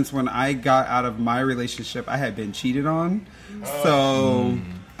 Especially since when I got out of my relationship, I had been cheated on. So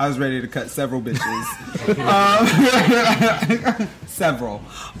I was ready to cut several bitches. Several.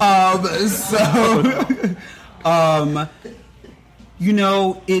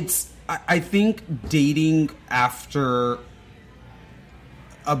 I think dating after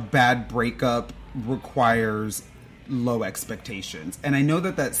a bad breakup requires low expectations. And I know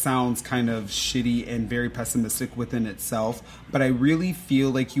that sounds kind of shitty and very pessimistic within itself, but I really feel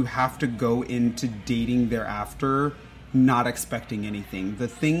like you have to go into dating thereafter not expecting anything. The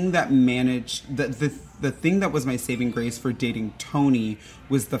thing that the thing that was my saving grace for dating Tony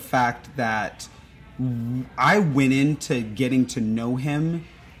was the fact that I went into getting to know him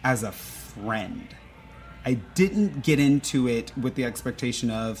as a friend. I didn't get into it with the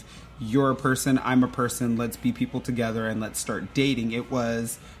expectation of, you're a person, I'm a person, let's be people together and let's start dating. It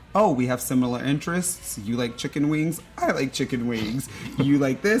was, oh, we have similar interests. You like chicken wings? I like chicken wings. You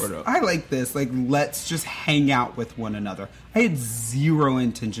like this? I like this. Like, let's just hang out with one another. I had zero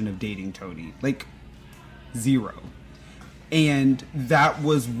intention of dating Tony. Like, zero. And that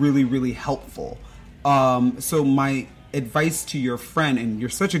was really, really helpful. So my advice to your friend, and you're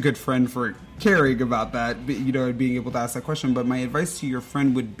such a good friend for caring about that, and being able to ask that question, but my advice to your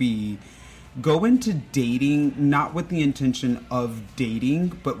friend would be, go into dating not with the intention of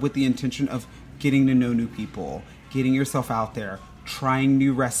dating, but with the intention of getting to know new people, getting yourself out there, trying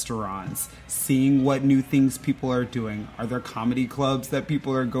new restaurants, seeing what new things people are doing. Are there comedy clubs that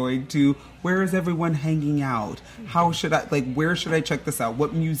people are going to? Where is everyone hanging out? How should I, like, where should I check this out?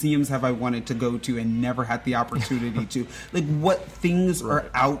 What museums have I wanted to go to and never had the opportunity to? Like, what things are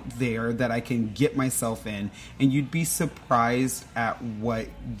out there that I can get myself in? And you'd be surprised at what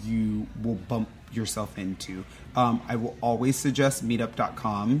you will bump yourself into. I will always suggest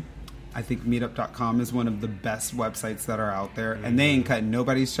meetup.com. I think meetup.com is one of the best websites that are out there, and they ain't cutting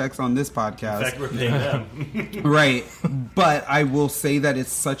nobody's checks on this podcast. In fact, we're paying them. Right. But I will say that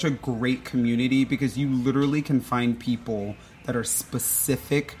it's such a great community because you literally can find people that are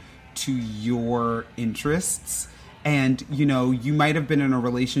specific to your interests. And, you know, you might have been in a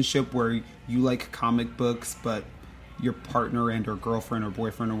relationship where you like comic books, but your partner and or girlfriend or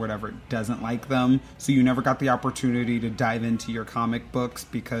boyfriend or whatever doesn't like them, so you never got the opportunity to dive into your comic books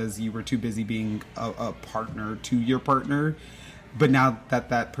because you were too busy being a partner to your partner. But now that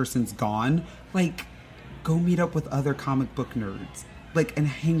that person's gone, like, go meet up with other comic book nerds, like, and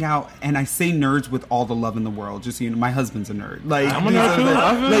hang out. And I say nerds with all the love in the world, just so you know, my husband's a nerd. Like, I'm a nerd too.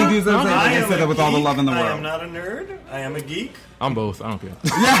 I say that with all the love in the world. I am not a nerd. I am a geek. I'm both. I don't care.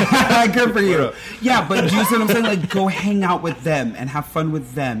 Yeah, good for you. Yeah, but do you see what I'm saying? Like, go hang out with them and have fun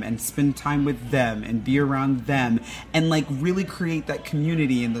with them and spend time with them and be around them and, like, really create that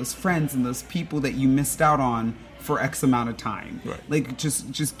community and those friends and those people that you missed out on for X amount of time. Right. Like,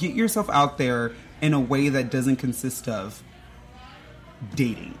 just get yourself out there in a way that doesn't consist of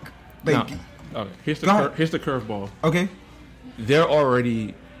dating. Like, okay. Here's the curveball. Okay. They're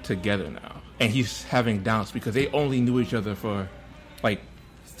already together now. And he's having doubts because they only knew each other for like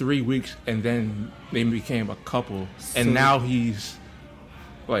 3 weeks and then they became a couple. And now he's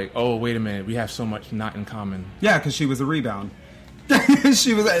like, oh, wait a minute, we have so much not in common. Yeah, because she was a rebound.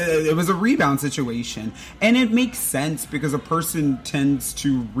 It was a rebound situation. And it makes sense because a person tends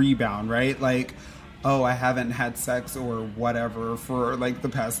to rebound, right? Like, oh, I haven't had sex or whatever for like the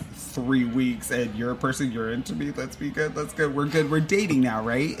past 3 weeks, and you're a person, you're into me, let's be good, let's go, we're good, we're dating now,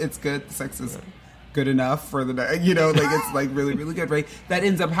 right? It's good, sex is good enough for the, you know, like, it's like really, really good, right? That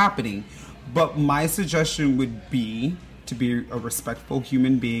ends up happening. But my suggestion would be to be a respectful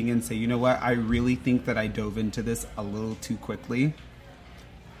human being and say, you know what, I really think that I dove into this a little too quickly.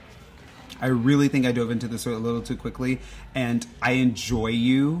 I really think I dove into this a little too quickly, and I enjoy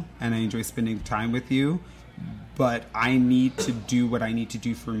you, and I enjoy spending time with you, but I need to do what I need to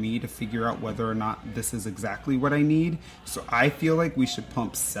do for me to figure out whether or not this is exactly what I need. So I feel like we should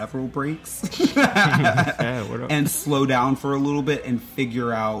pump several brakes and slow down for a little bit and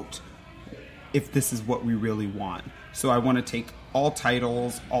figure out if this is what we really want. So I want to take all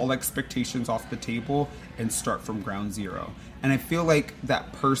titles, all expectations off the table and start from ground zero. And I feel like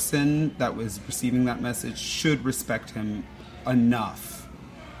that person that was receiving that message should respect him enough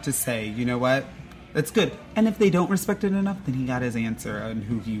to say, you know what, that's good. And if they don't respect it enough, then he got his answer on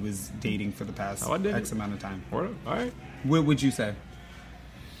who he was dating for the past X amount of time. All right. What would you say?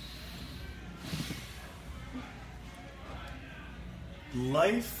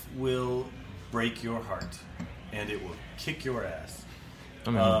 Life will break your heart, and it will kick your ass.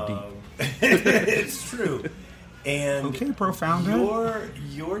 I'm deep. It's true. And okay, profound.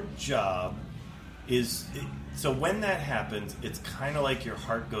 Your job is, so when that happens, it's kind of like your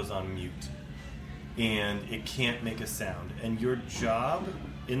heart goes on mute and it can't make a sound. And your job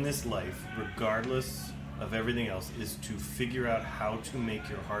in this life, regardless of everything else, is to figure out how to make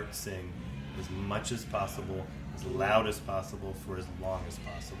your heart sing as much as possible, as loud as possible, for as long as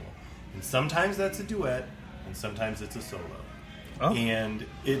possible. And sometimes that's a duet, and sometimes it's a solo. Oh. And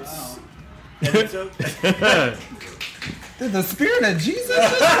it's... Wow. And it's Dude, the spirit of Jesus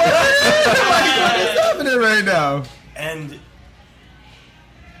is what is happening right now? And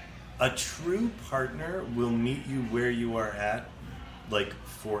a true partner will meet you where you are at, like,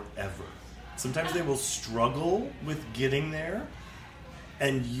 forever. Sometimes they will struggle with getting there,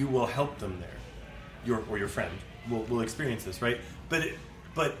 and you will help them there. Your friend will experience this, right?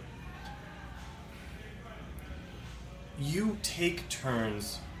 But you take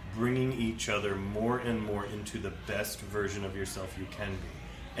turns bringing each other more and more into the best version of yourself you can be.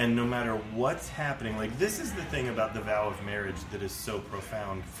 And no matter what's happening, like, this is the thing about the vow of marriage that is so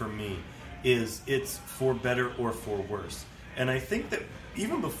profound for me, is it's for better or for worse. And I think that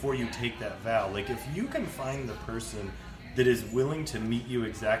even before you take that vow, like, if you can find the person that is willing to meet you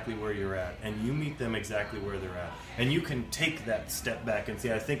exactly where you're at, and you meet them exactly where they're at, and you can take that step back and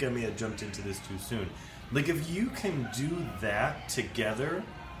say, I think I may have jumped into this too soon. Like, if you can do that together,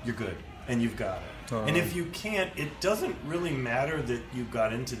 you're good. and you've got it. Totally. And if you can't, it doesn't really matter that you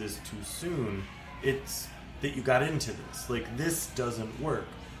got into this too soon. It's that you got into this. Like, this doesn't work.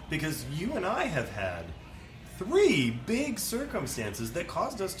 Because you and I have had 3 big circumstances that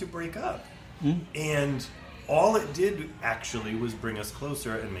caused us to break up. And all it did actually was bring us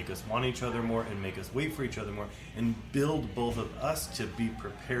closer and make us want each other more and make us wait for each other more and build both of us to be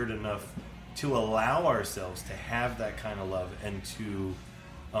prepared enough to allow ourselves to have that kind of love and to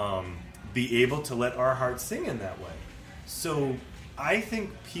be able to let our hearts sing in that way. So I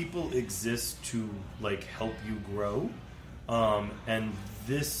think people exist to like help you grow, and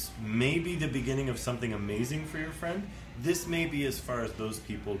this may be the beginning of something amazing for your friend. This may be as far as those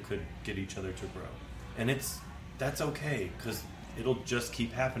people could get each other to grow, and that's okay, because it'll just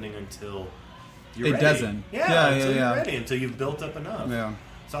keep happening until you're ready. It doesn't. Until you're ready, until you've built up enough. Yeah.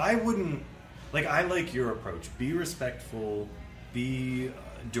 So I wouldn't, like, I like your approach. Be respectful, be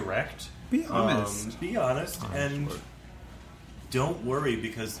direct. Be honest. Be honest, and don't worry,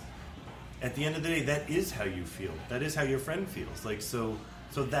 because at the end of the day, that is how you feel. That is how your friend feels. Like, so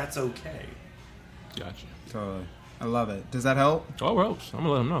that's okay. Gotcha. Totally. I love it. Does that help? Oh, it helps. I'm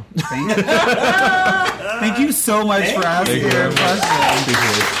gonna let him know. Thank you so much for asking your question.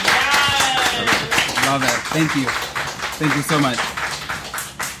 Love it. Thank you. Thank you so much.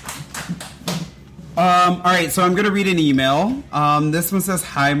 All right, so I'm going to read an email. This one says,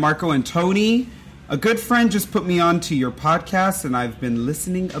 "Hi, Marco and Tony. A good friend just put me on to your podcast, and I've been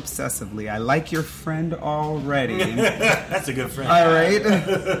listening obsessively. I like your friend already." That's a good friend. All right.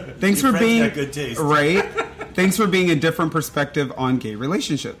 Thanks Your for friend's being got good taste. Right. Thanks for being a different perspective on gay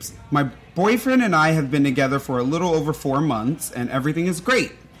relationships. My boyfriend and I have been together for a little over 4 months, and everything is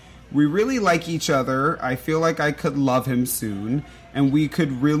great. We really like each other. I feel like I could love him soon, and we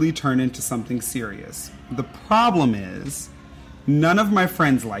could really turn into something serious. The problem is, none of my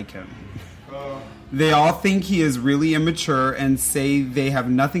friends like him. They all think he is really immature and say they have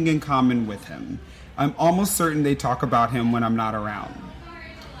nothing in common with him. I'm almost certain they talk about him when I'm not around.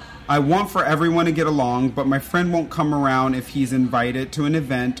 I want for everyone to get along, but my friend won't come around if he's invited to an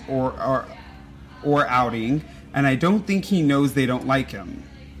event or outing, and I don't think he knows they don't like him.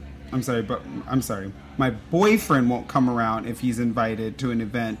 I'm sorry. My boyfriend won't come around if he's invited to an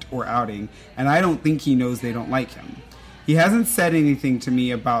event or outing, and I don't think he knows they don't like him. He hasn't said anything to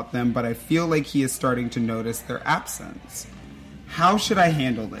me about them, but I feel like he is starting to notice their absence. How should I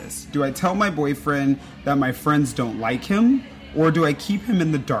handle this? Do I tell my boyfriend that my friends don't like him, or do I keep him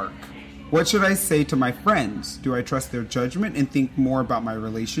in the dark? What should I say to my friends? Do I trust their judgment and think more about my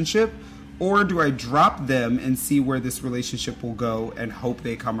relationship, or do I drop them and see where this relationship will go and hope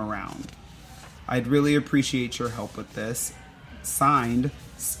they come around? I'd really appreciate your help with this. Signed,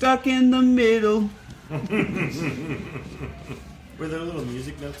 Stuck in the Middle. Were there little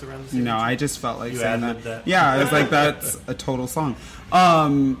music notes around the same? No, I just felt like You saying ad-libbed that. that? Yeah, I was like, that's a total song. I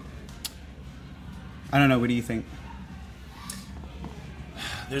don't know. What do you think?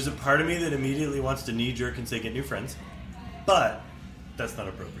 There's a part of me that immediately wants to knee-jerk and say get new friends, but that's not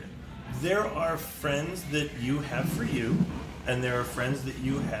appropriate. There are friends that you have for you, and there are friends that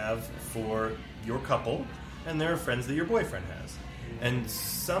you have for your couple, and there are friends that your boyfriend has. And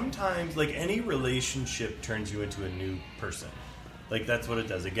sometimes, like, any relationship turns you into a new person. Like, that's what it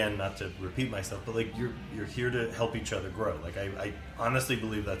does. Again, not to repeat myself, but, like, you're here to help each other grow. Like, I honestly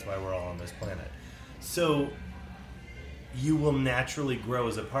believe that's why we're all on this planet. So you will naturally grow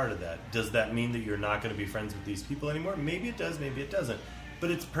as a part of that. Does that mean that you're not going to be friends with these people anymore? Maybe it does, maybe it doesn't.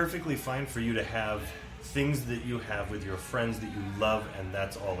 But it's perfectly fine for you to have things that you have with your friends that you love, and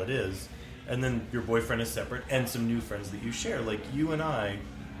that's all it is. And then your boyfriend is separate, and some new friends that you share, like you and I.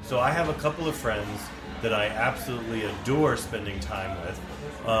 So I have a couple of friends that I absolutely adore spending time with.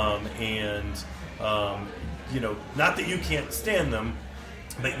 You know, not that you can't stand them,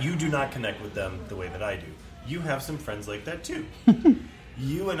 but you do not connect with them the way that I do. You have some friends like that too.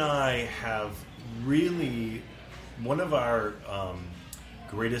 You and I have really, one of our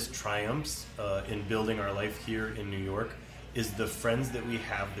greatest triumphs in building our life here in New York is the friends that we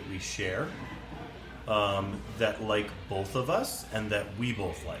have that we share, that like both of us and that we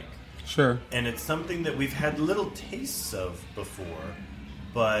both like. Sure. And it's something that we've had little tastes of before,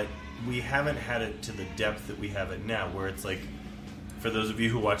 but we haven't had it to the depth that we have it now, where it's like, for those of you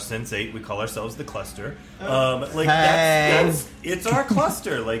who watch Sense8, we call ourselves the cluster. That's it's our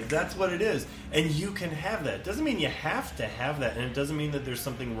cluster. Like, that's what it is. And you can have that. It doesn't mean you have to have that, and it doesn't mean that there's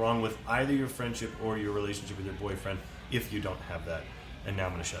something wrong with either your friendship or your relationship with your boyfriend if you don't have that. And now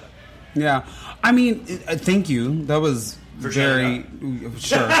I'm going to shut up. Yeah. I mean, thank you. That was very...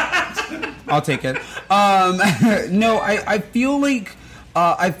 Sure. I'll take it. No, I feel like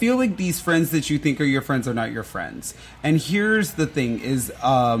I feel like these friends that you think are your friends are not your friends. And here's the thing is,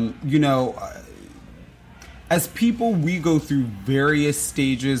 as people, we go through various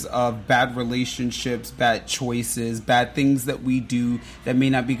stages of bad relationships, bad choices, bad things that we do that may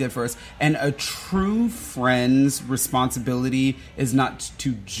not be good for us. And a true friend's responsibility is not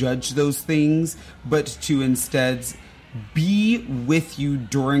to judge those things, but to instead be with you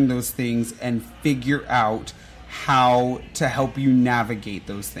during those things and figure out how to help you navigate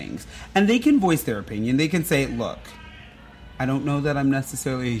those things. And they can voice their opinion. They can say, look, I don't know that I'm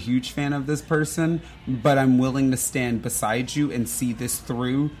necessarily a huge fan of this person, but I'm willing to stand beside you and see this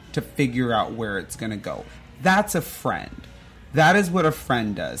through to figure out where it's going to go. That's a friend. That is what a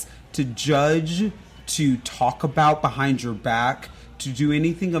friend does. To judge, to talk about behind your back, to do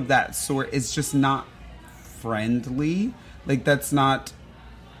anything of that sort is just not friendly. Like, that's not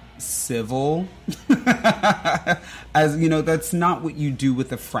civil. As you know, that's not what you do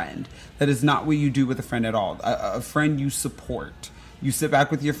with a friend. That is not what you do with a friend at all. A friend you support. You sit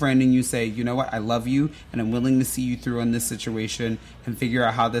back with your friend and you say, you know what, I love you and I'm willing to see you through on this situation and figure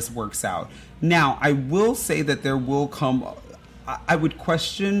out how this works out. Now, I will say that there will come... I would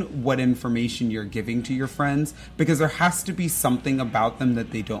question what information you're giving to your friends, because there has to be something about them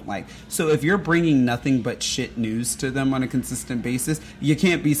that they don't like. So if you're bringing nothing but shit news to them on a consistent basis, you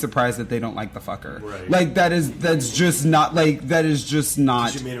can't be surprised that they don't like the fucker. Right. Like, that's just not, like, that is just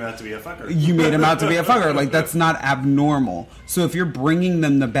not... You made him out to be a fucker. You made him out to be a fucker. Like, that's not abnormal. So if you're bringing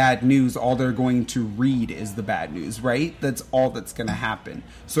them the bad news, all they're going to read is the bad news, right? That's all that's going to happen.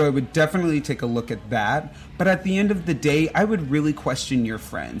 So I would definitely take a look at that. But at the end of the day, I would really question your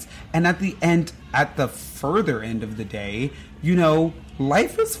friends. And at the further end of the day, you know,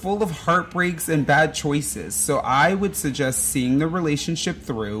 life is full of heartbreaks and bad choices. So I would suggest seeing the relationship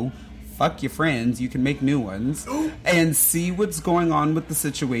through. Fuck your friends, you can make new ones. And see what's going on with the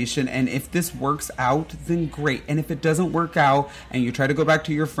situation. And if this works out, then great. And if it doesn't work out and you try to go back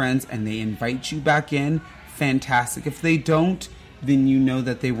to your friends and they invite you back in, fantastic. If they don't, then you know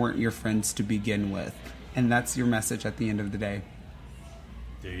that they weren't your friends to begin with. And that's your message at the end of the day.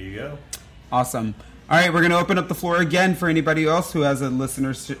 There you go. Awesome. All right, we're going to open up the floor again for anybody else who has a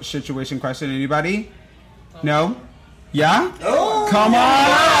listener situation question. Anybody? No? Yeah? Oh, come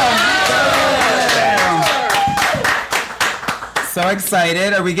on! So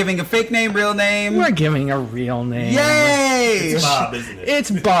excited. Are we giving a fake name, real name? We're giving a real name. Yay! It's Bob, isn't it?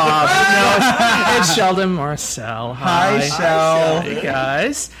 It's Bob. No, it's Sheldon Marcel. Hi, Shel. Hey,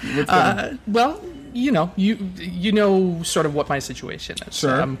 guys. Well, you know sort of what my situation is.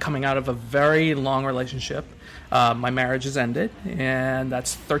 Sure. I'm coming out of a very long relationship. My marriage has ended, and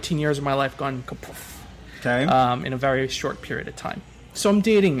that's 13 years of my life gone kapoof. Okay. In a very short period of time. So I'm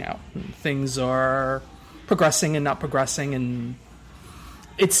dating now. Things are progressing and not progressing, and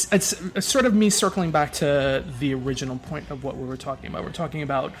it's sort of me circling back to the original point of what we were talking about. We're talking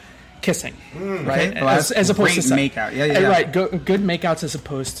about kissing, right? Okay. Well, as opposed to sex. Makeout. Yeah. Right, good makeouts as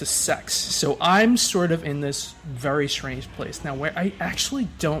opposed to sex. So I'm sort of in this very strange place now where I actually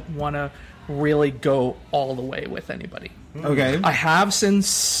don't want to really go all the way with anybody. Okay. I have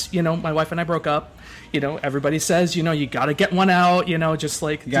since, my wife and I broke up. Everybody says, you got to get one out, just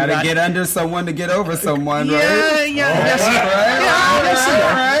like... You got to get under someone to get over someone, right? Yes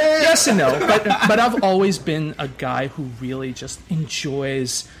and no. But I've always been a guy who really just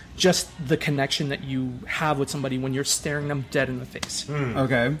enjoys just the connection that you have with somebody when you're staring them dead in the face.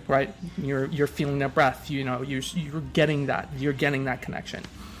 Okay. Right? You're feeling their breath, you're getting that connection.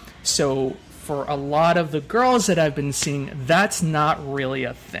 So for a lot of the girls that I've been seeing, that's not really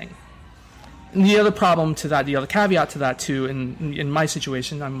a thing. And the other problem to that, the other caveat to that too, in my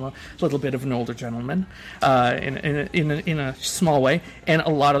situation, I'm a little bit of an older gentleman, in a small way, and a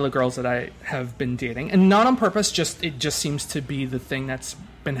lot of the girls that I have been dating, and not on purpose, it just seems to be the thing that's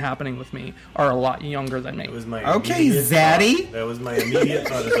been happening with me, are a lot younger than me. That was my Zaddy. That was my immediate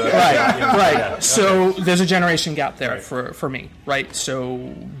thought. Right. Yeah. So there's a generation gap there for me, right?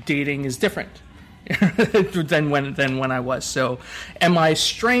 So dating is different than when I was. So am I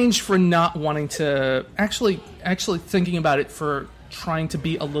strange for not wanting to actually thinking about it, for trying to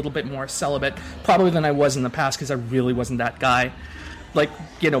be a little bit more celibate probably than I was in the past, because I really wasn't that guy. Like,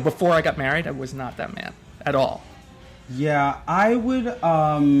 before I got married, I was not that man at all. Yeah, I would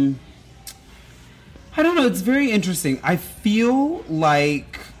I don't know, it's very interesting. I feel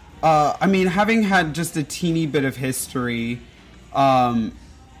like having had just a teeny bit of history, I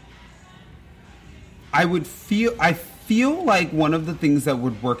feel like one of the things that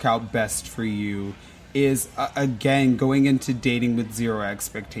would work out best for you is, again, going into dating with zero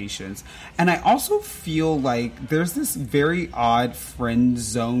expectations. And I also feel like there's this very odd friend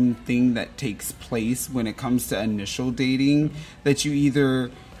zone thing that takes place when it comes to initial dating, that you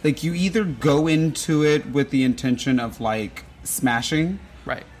either go into it with the intention of, like, smashing.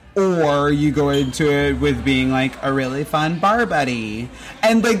 Right. Or you go into it with being like a really fun bar buddy,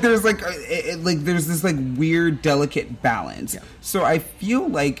 and like there's there's this like weird delicate balance. Yeah. So I feel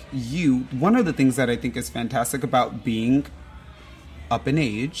like one of the things that I think is fantastic about being up in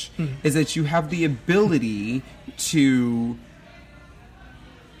age is that you have the ability to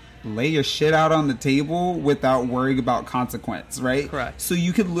lay your shit out on the table without worrying about consequence, right? Correct. So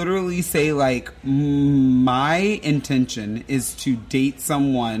you could literally say, like, my intention is to date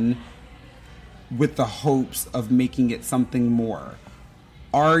someone with the hopes of making it something more.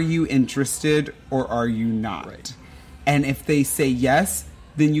 Are you interested or are you not? Right. And if they say yes,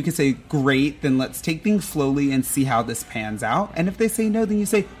 then you can say, great, then let's take things slowly and see how this pans out. And if they say no, then you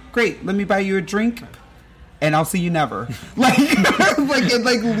say, great, let me buy you a drink. And I'll see you never. Like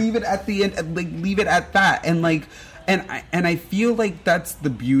leave it at the end. Like, leave it at that. And like, and I feel like that's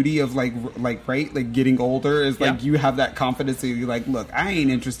the beauty of right, like getting older is like you have that confidence that you're like, look, I ain't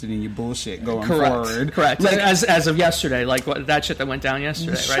interested in your bullshit going forward. Correct. Like, as of yesterday, like that shit that went down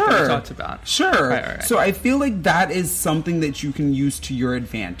yesterday, right? That we talked about. Sure. Right. So I feel like that is something that you can use to your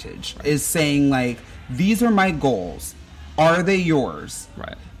advantage. Right. Is saying like, these are my goals. Are they yours?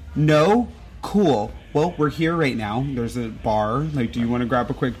 Right. No. Cool. Well, we're here right now. There's a bar. Like, do you want to grab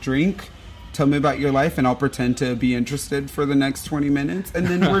a quick drink? Tell me about your life, and I'll pretend to be interested for the next 20 minutes, and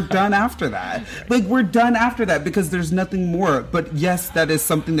then we're done after that. Like, we're done after that because there's nothing more. But yes, that is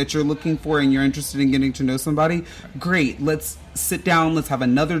something that you're looking for and you're interested in getting to know somebody. Great. Let's sit down. Let's have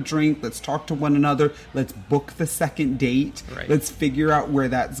another drink. Let's talk to one another. Let's book the second date. Right. Let's figure out where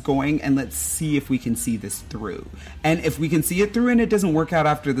that's going, and let's see if we can see this through. And if we can see it through and it doesn't work out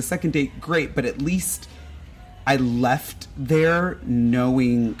after the second date, great. But at least I left there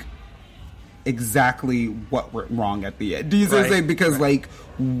knowing exactly what went wrong at the end. Do you see what I'm saying? Because like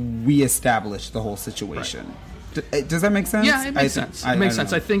we established the whole situation. Right. Does that make sense? Yeah, it makes sense. It makes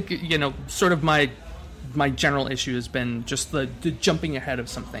sense. I think, sort of my general issue has been just the jumping ahead of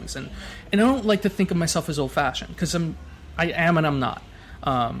some things, and I don't like to think of myself as old fashioned because I am and I'm not.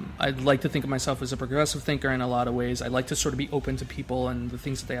 I'd like to think of myself as a progressive thinker in a lot of ways. I like to sort of be open to people and the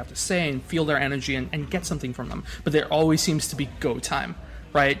things that they have to say and feel their energy and get something from them. But there always seems to be go time,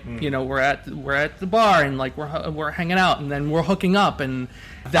 right? We're at the bar and like we're hanging out and then we're hooking up, and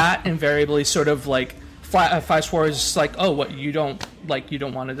that invariably sort of like fast forwards like, oh, what, you don't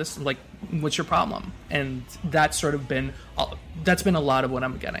want to this, like, what's your problem? And that's sort of been a lot of what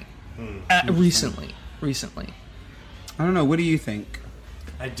I'm getting recently. I don't know. What do you think?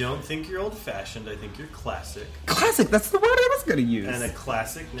 I don't think you're old-fashioned. I think you're classic. Classic. That's the word I was going to use. And a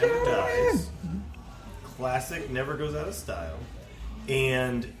classic never dies. Classic never goes out of style.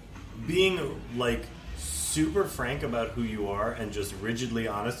 And being, like, super frank about who you are and just rigidly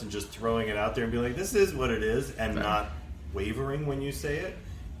honest and just throwing it out there and being like, this is what it is, and not wavering when you say it,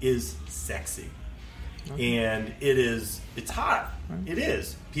 is sexy. And it's hot. It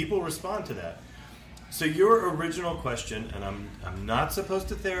is. People respond to that. So your original question, and I'm not supposed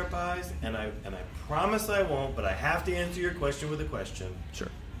to therapize, and I promise I won't, but I have to answer your question with a question. Sure.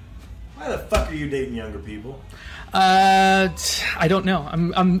 Why the fuck are you dating younger people? I don't know.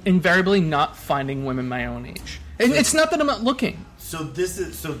 I'm invariably not finding women my own age. It's not that I'm not looking. So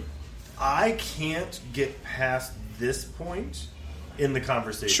I can't get past this point in the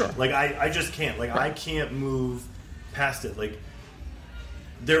conversation. Sure. Like I just can't. Like I can't move past it. Like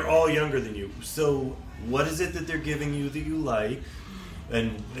they're all younger than you. So what is it that they're giving you that you like?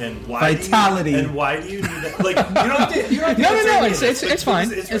 And why vitality? Why do you need that? Like you don't have to. No. It's fine.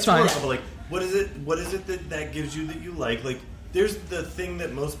 It's fine. But like, what is it that gives you that you like? Like, there's the thing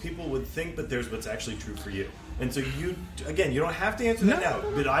that most people would think, but there's what's actually true for you. And so you don't have to answer that now.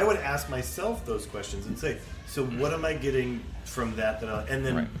 But I would ask myself those questions and say, so what am I getting from that? And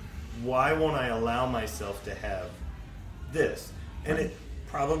then why won't I allow myself to have this? And it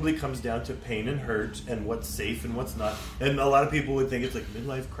probably comes down to pain and hurt and what's safe and what's not. And a lot of people would think it's like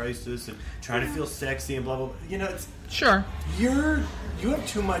midlife crisis and trying to feel sexy and blah blah blah. It's sure. You have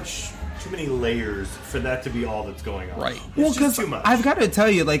too many layers for that to be all that's going on. Right. Well, because I've got to tell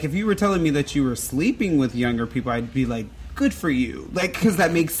you, like, if you were telling me that you were sleeping with younger people, I'd be like, good for you. Like, because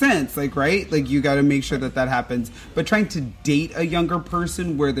that makes sense. Like, right? Like, you got to make sure that happens. But trying to date a younger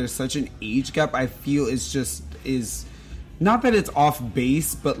person where there's such an age gap, I feel is not that it's off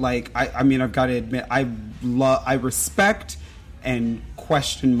base, but like, I mean, I've got to admit, I respect and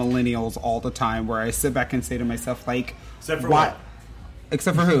question millennials all the time, where I sit back and say to myself, like, Except for why? what?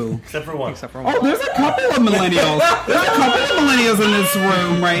 Except for who? Except for one. Except for one. Oh, there's a couple of millennials. There's a couple of millennials in this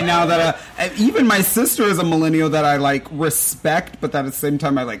room right now that even my sister is a millennial that I like respect, but at the same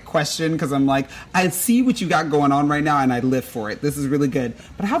time I like question, because I'm like, I see what you got going on right now and I live for it. This is really good.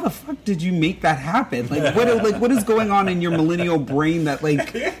 But how the fuck did you make that happen? Like what is going on in your millennial brain that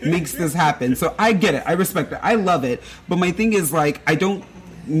like makes this happen? So I get it. I respect it. I love it. But my thing is like, I don't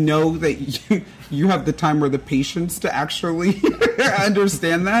know that you have the time or the patience to actually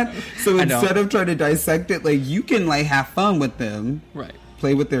understand that. So instead of trying to dissect it, like, you can like have fun with them, Right.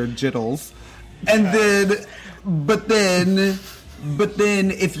 play with their jittles, and then but then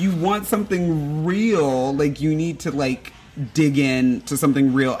if you want something real, like, you need to like dig in to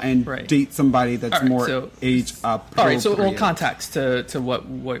something real and Right. date somebody that's All right, more so- age appropriate. All right, so well, context to what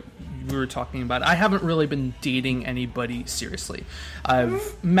we were talking about. I haven't really been dating anybody seriously.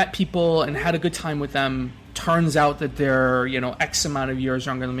 I've met people and had a good time with them. Turns out that they're, X amount of years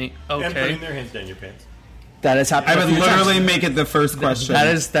younger than me. And Okay, putting their hands down your pants. that has happened. I a would few times. literally make it the first question. That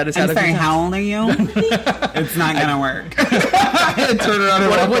is I'm how saying, how old are you? It's not gonna work. Turn around and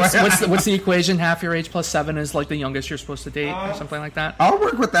walk away. What's the equation? Half your age plus 7 is like the youngest you're supposed to date, or something like that, I'll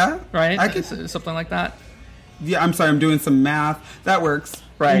work with that. right? I could. Something like that, Yeah, I'm sorry. I'm doing some math. That works.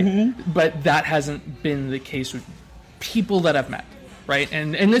 right? Mm-hmm. But that hasn't been the case with people that I've met, right?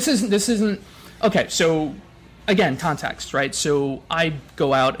 And this isn't okay. So again, context, right? So I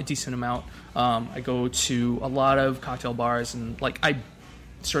go out a decent amount. I go to a lot of cocktail bars, and like I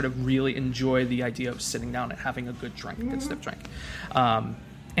sort of really enjoy the idea of sitting down and having a good drink, a good stiff drink.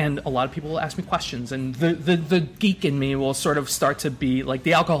 And a lot of people will ask me questions, and the geek in me will sort of start to be like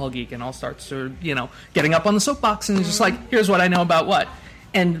the alcohol geek, and I'll start to, getting up on the soapbox and just like, here's what I know about what.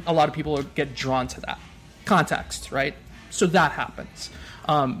 And a lot of people get drawn to that context, right? So that happens.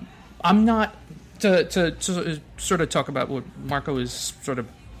 I'm not, to sort of talk about what Marco is sort of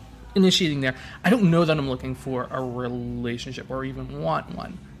initiating there, I don't know that I'm looking for a relationship or even want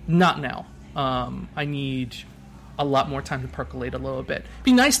one. Not now. I need a lot more time to percolate a little bit. It'd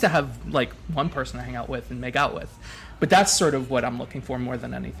be nice to have like one person to hang out with and make out with, but that's sort of what I'm looking for more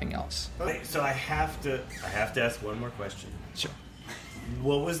than anything else. Okay, so I have to ask one more question. Sure.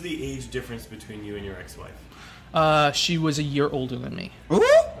 What was the age difference between you and your ex-wife? She was a year older than me. Ooh.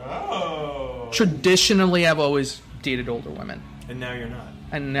 Oh. Traditionally, I've always dated older women, And now you're not.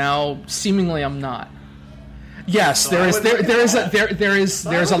 and now seemingly I'm not. Yes, So there I is would look at there's a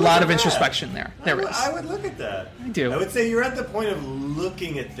would lot look of at introspection there. There is. I would look at that. I do. I would say you're at the point of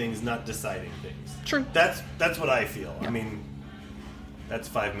looking at things, not deciding things. True. That's what I feel. I mean, that's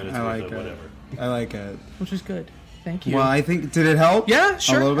 5 minutes I worth like of it. whatever. I like it. Which is good. Thank you. Well, I think, did it help? Yeah, A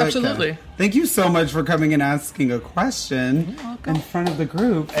sure, little bit? absolutely. Okay. Thank you so much for coming and asking a question in front of the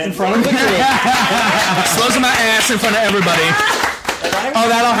group. In front of the Slows my ass in front of everybody. Oh,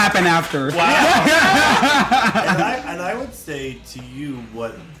 that'll happen after. And I would say to you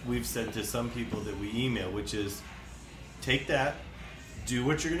what we've said to some people that we email, which is take that, do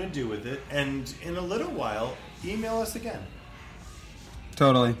what you're going to do with it, and in a little while, email us again.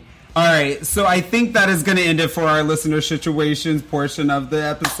 Totally. All right, so I think that is going to end it for our listener situations portion of the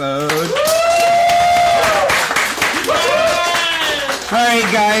episode. All right,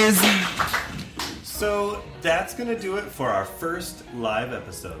 guys. So that's going to do it for our first live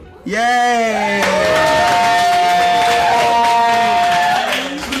episode. Yay!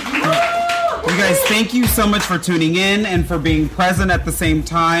 You guys, thank you so much for tuning in and for being present at the same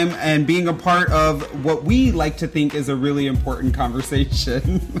time and being a part of what we like to think is a really important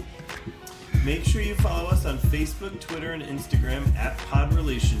conversation. Make sure you follow us on Facebook, Twitter, and Instagram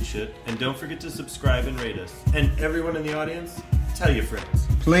 @PodRelationship, and don't forget to subscribe and rate us. And everyone in the audience, tell your friends.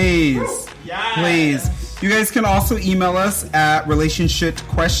 Please. Please. You guys can also email us at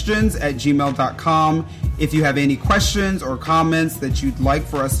relationshipquestions@gmail.com if you have any questions or comments that you'd like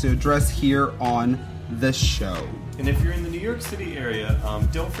for us to address here on the show. And if you're in the New York City area,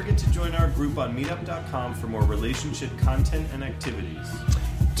 don't forget to join our group on meetup.com for more relationship content and activities.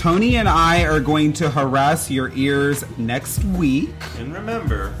 Tony and I are going to harass your ears next week. And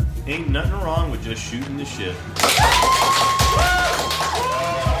remember, ain't nothing wrong with just shooting the shit.